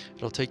on.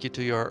 It'll take you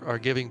to our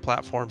giving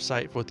platform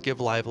site with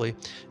Give Lively,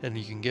 and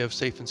you can give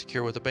safe and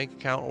secure with a bank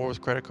account or with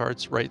credit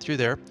cards right through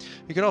there.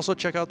 You can also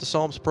check out the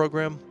Psalms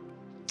program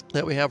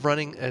that we have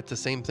running at the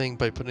same thing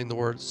by putting the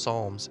word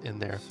Psalms in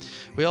there.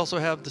 We also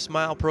have the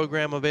Smile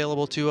program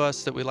available to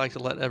us that we like to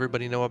let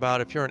everybody know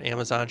about. If you're an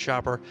Amazon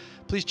shopper,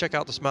 please check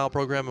out the Smile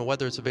program and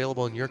whether it's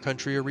available in your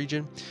country or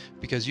region,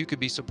 because you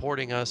could be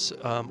supporting us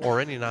or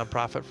any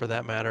nonprofit for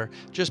that matter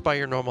just by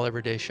your normal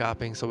everyday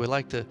shopping. So we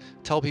like to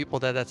tell people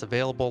that that's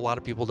available. A lot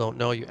of people don't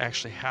know you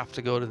actually have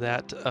to go to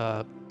that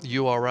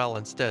URL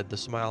instead, the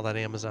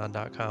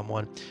smile.amazon.com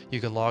one. You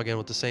can log in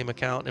with the same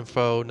account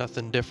info,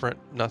 nothing different,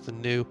 nothing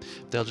new.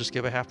 They'll just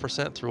give a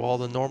 0.5% through all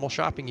the normal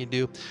shopping you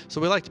do. So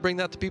we like to bring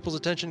that to people's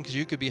attention, because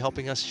you could be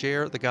helping us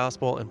share the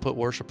gospel and put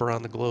worship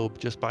around the globe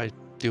just by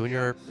doing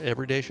your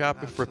everyday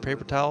shopping for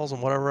paper towels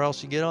and whatever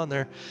else you get on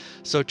there.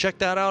 So check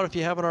that out if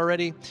you haven't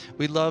already.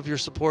 We love your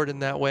support in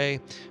that way.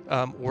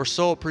 We're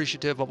so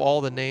appreciative of all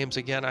the names.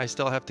 Again, I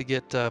still have to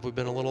get, we've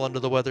been a little under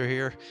the weather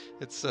here.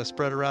 It's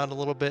spread around a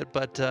little bit,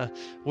 but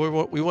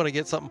we want to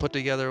get something put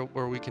together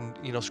where we can,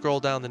 scroll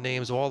down the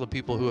names of all the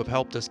people who have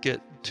helped us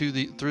get through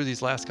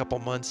these last couple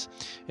months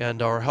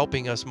and are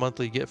helping us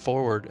monthly get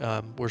forward.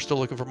 We're still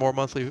looking for more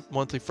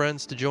monthly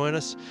friends to join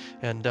us,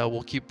 and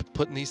we'll keep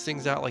putting these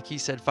things out, like he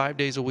said, 5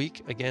 days a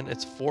week. Again,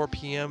 it's 4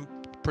 p.m.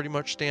 pretty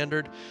much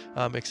standard,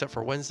 except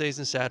for Wednesdays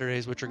and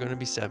Saturdays, which are going to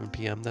be 7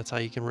 p.m. That's how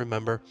you can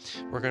remember.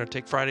 We're going to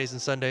take Fridays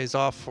and Sundays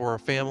off for our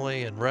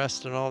family and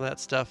rest and all that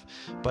stuff.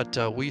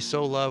 But we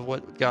so love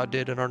what God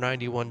did in our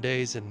 91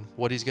 days and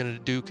what he's going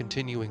to do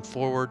continuing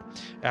forward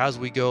as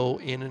we go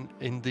in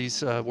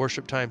these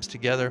worship times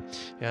together.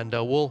 And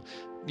we'll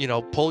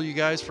pull you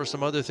guys for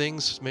some other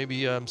things,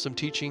 maybe some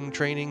teaching,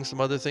 training, some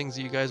other things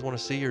that you guys want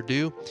to see or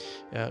do.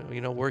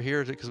 We're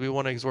here because we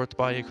want to exhort the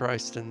body of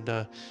Christ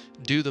and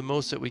do the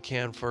most that we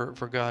can for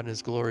God and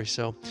his glory.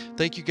 So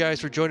thank you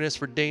guys for joining us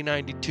for day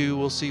 92.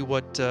 We'll see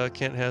what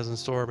Kent has in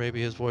store.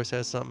 Maybe his voice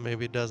has something,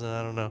 maybe it doesn't.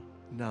 I don't know.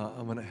 No,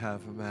 I'm going to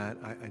have Matt.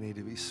 I need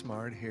to be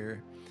smart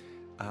here.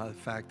 The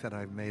fact that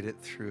I've made it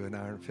through an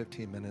hour and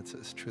 15 minutes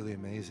is truly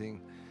amazing.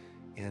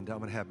 And I'm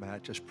going to have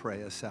Matt just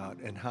pray us out.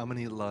 And how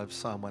many love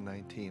Psalm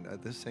 119?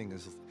 This thing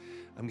is,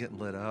 I'm getting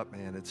lit up,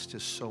 man. It's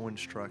just so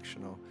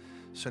instructional.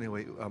 So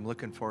anyway, I'm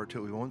looking forward to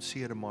it. We won't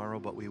see you tomorrow,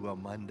 but we will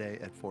Monday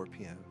at 4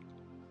 p.m.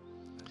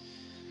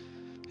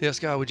 Yes,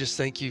 God, we just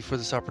thank you for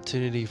this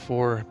opportunity,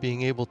 for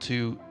being able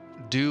to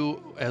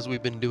do as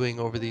we've been doing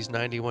over these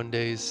 91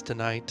 days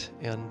tonight,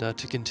 and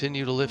to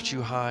continue to lift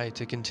you high,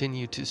 to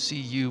continue to see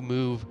you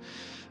move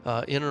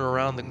in and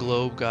around the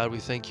globe. God, we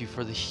thank you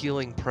for the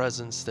healing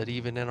presence that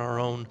even in our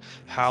own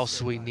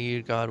house we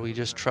need. God, we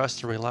just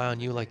trust and rely on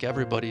you like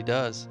everybody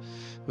does.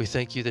 We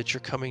thank you that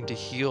you're coming to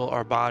heal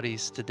our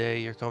bodies today.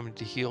 You're coming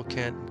to heal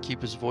Kent and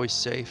keep his voice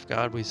safe.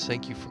 God, we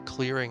thank you for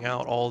clearing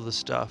out all the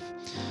stuff,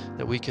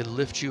 that we can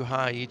lift you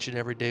high each and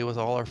every day with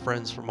all our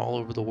friends from all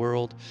over the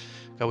world.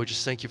 God, we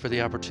just thank you for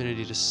the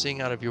opportunity to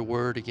sing out of your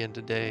word again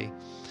today.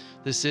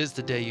 This is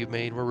the day you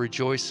made. We're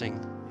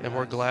rejoicing and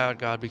we're glad,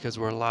 God, because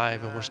we're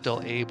alive and we're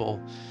still able.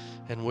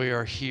 And we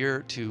are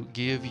here to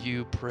give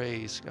you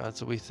praise, God.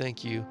 So we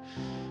thank you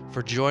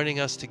for joining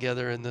us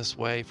together in this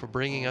way, for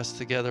bringing us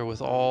together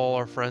with all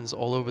our friends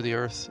all over the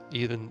earth,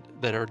 even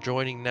that are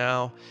joining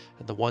now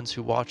and the ones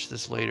who watch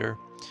this later.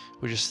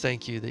 We just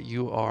thank you that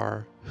you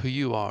are who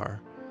you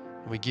are.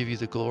 And we give you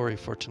the glory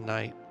for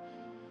tonight.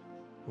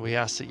 We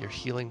ask that your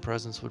healing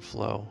presence would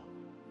flow.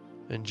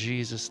 In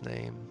Jesus'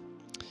 name.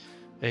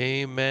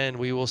 Amen.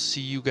 We will see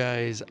you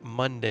guys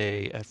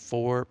Monday at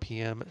 4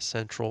 p.m.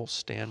 Central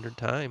Standard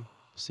Time.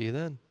 See you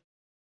then.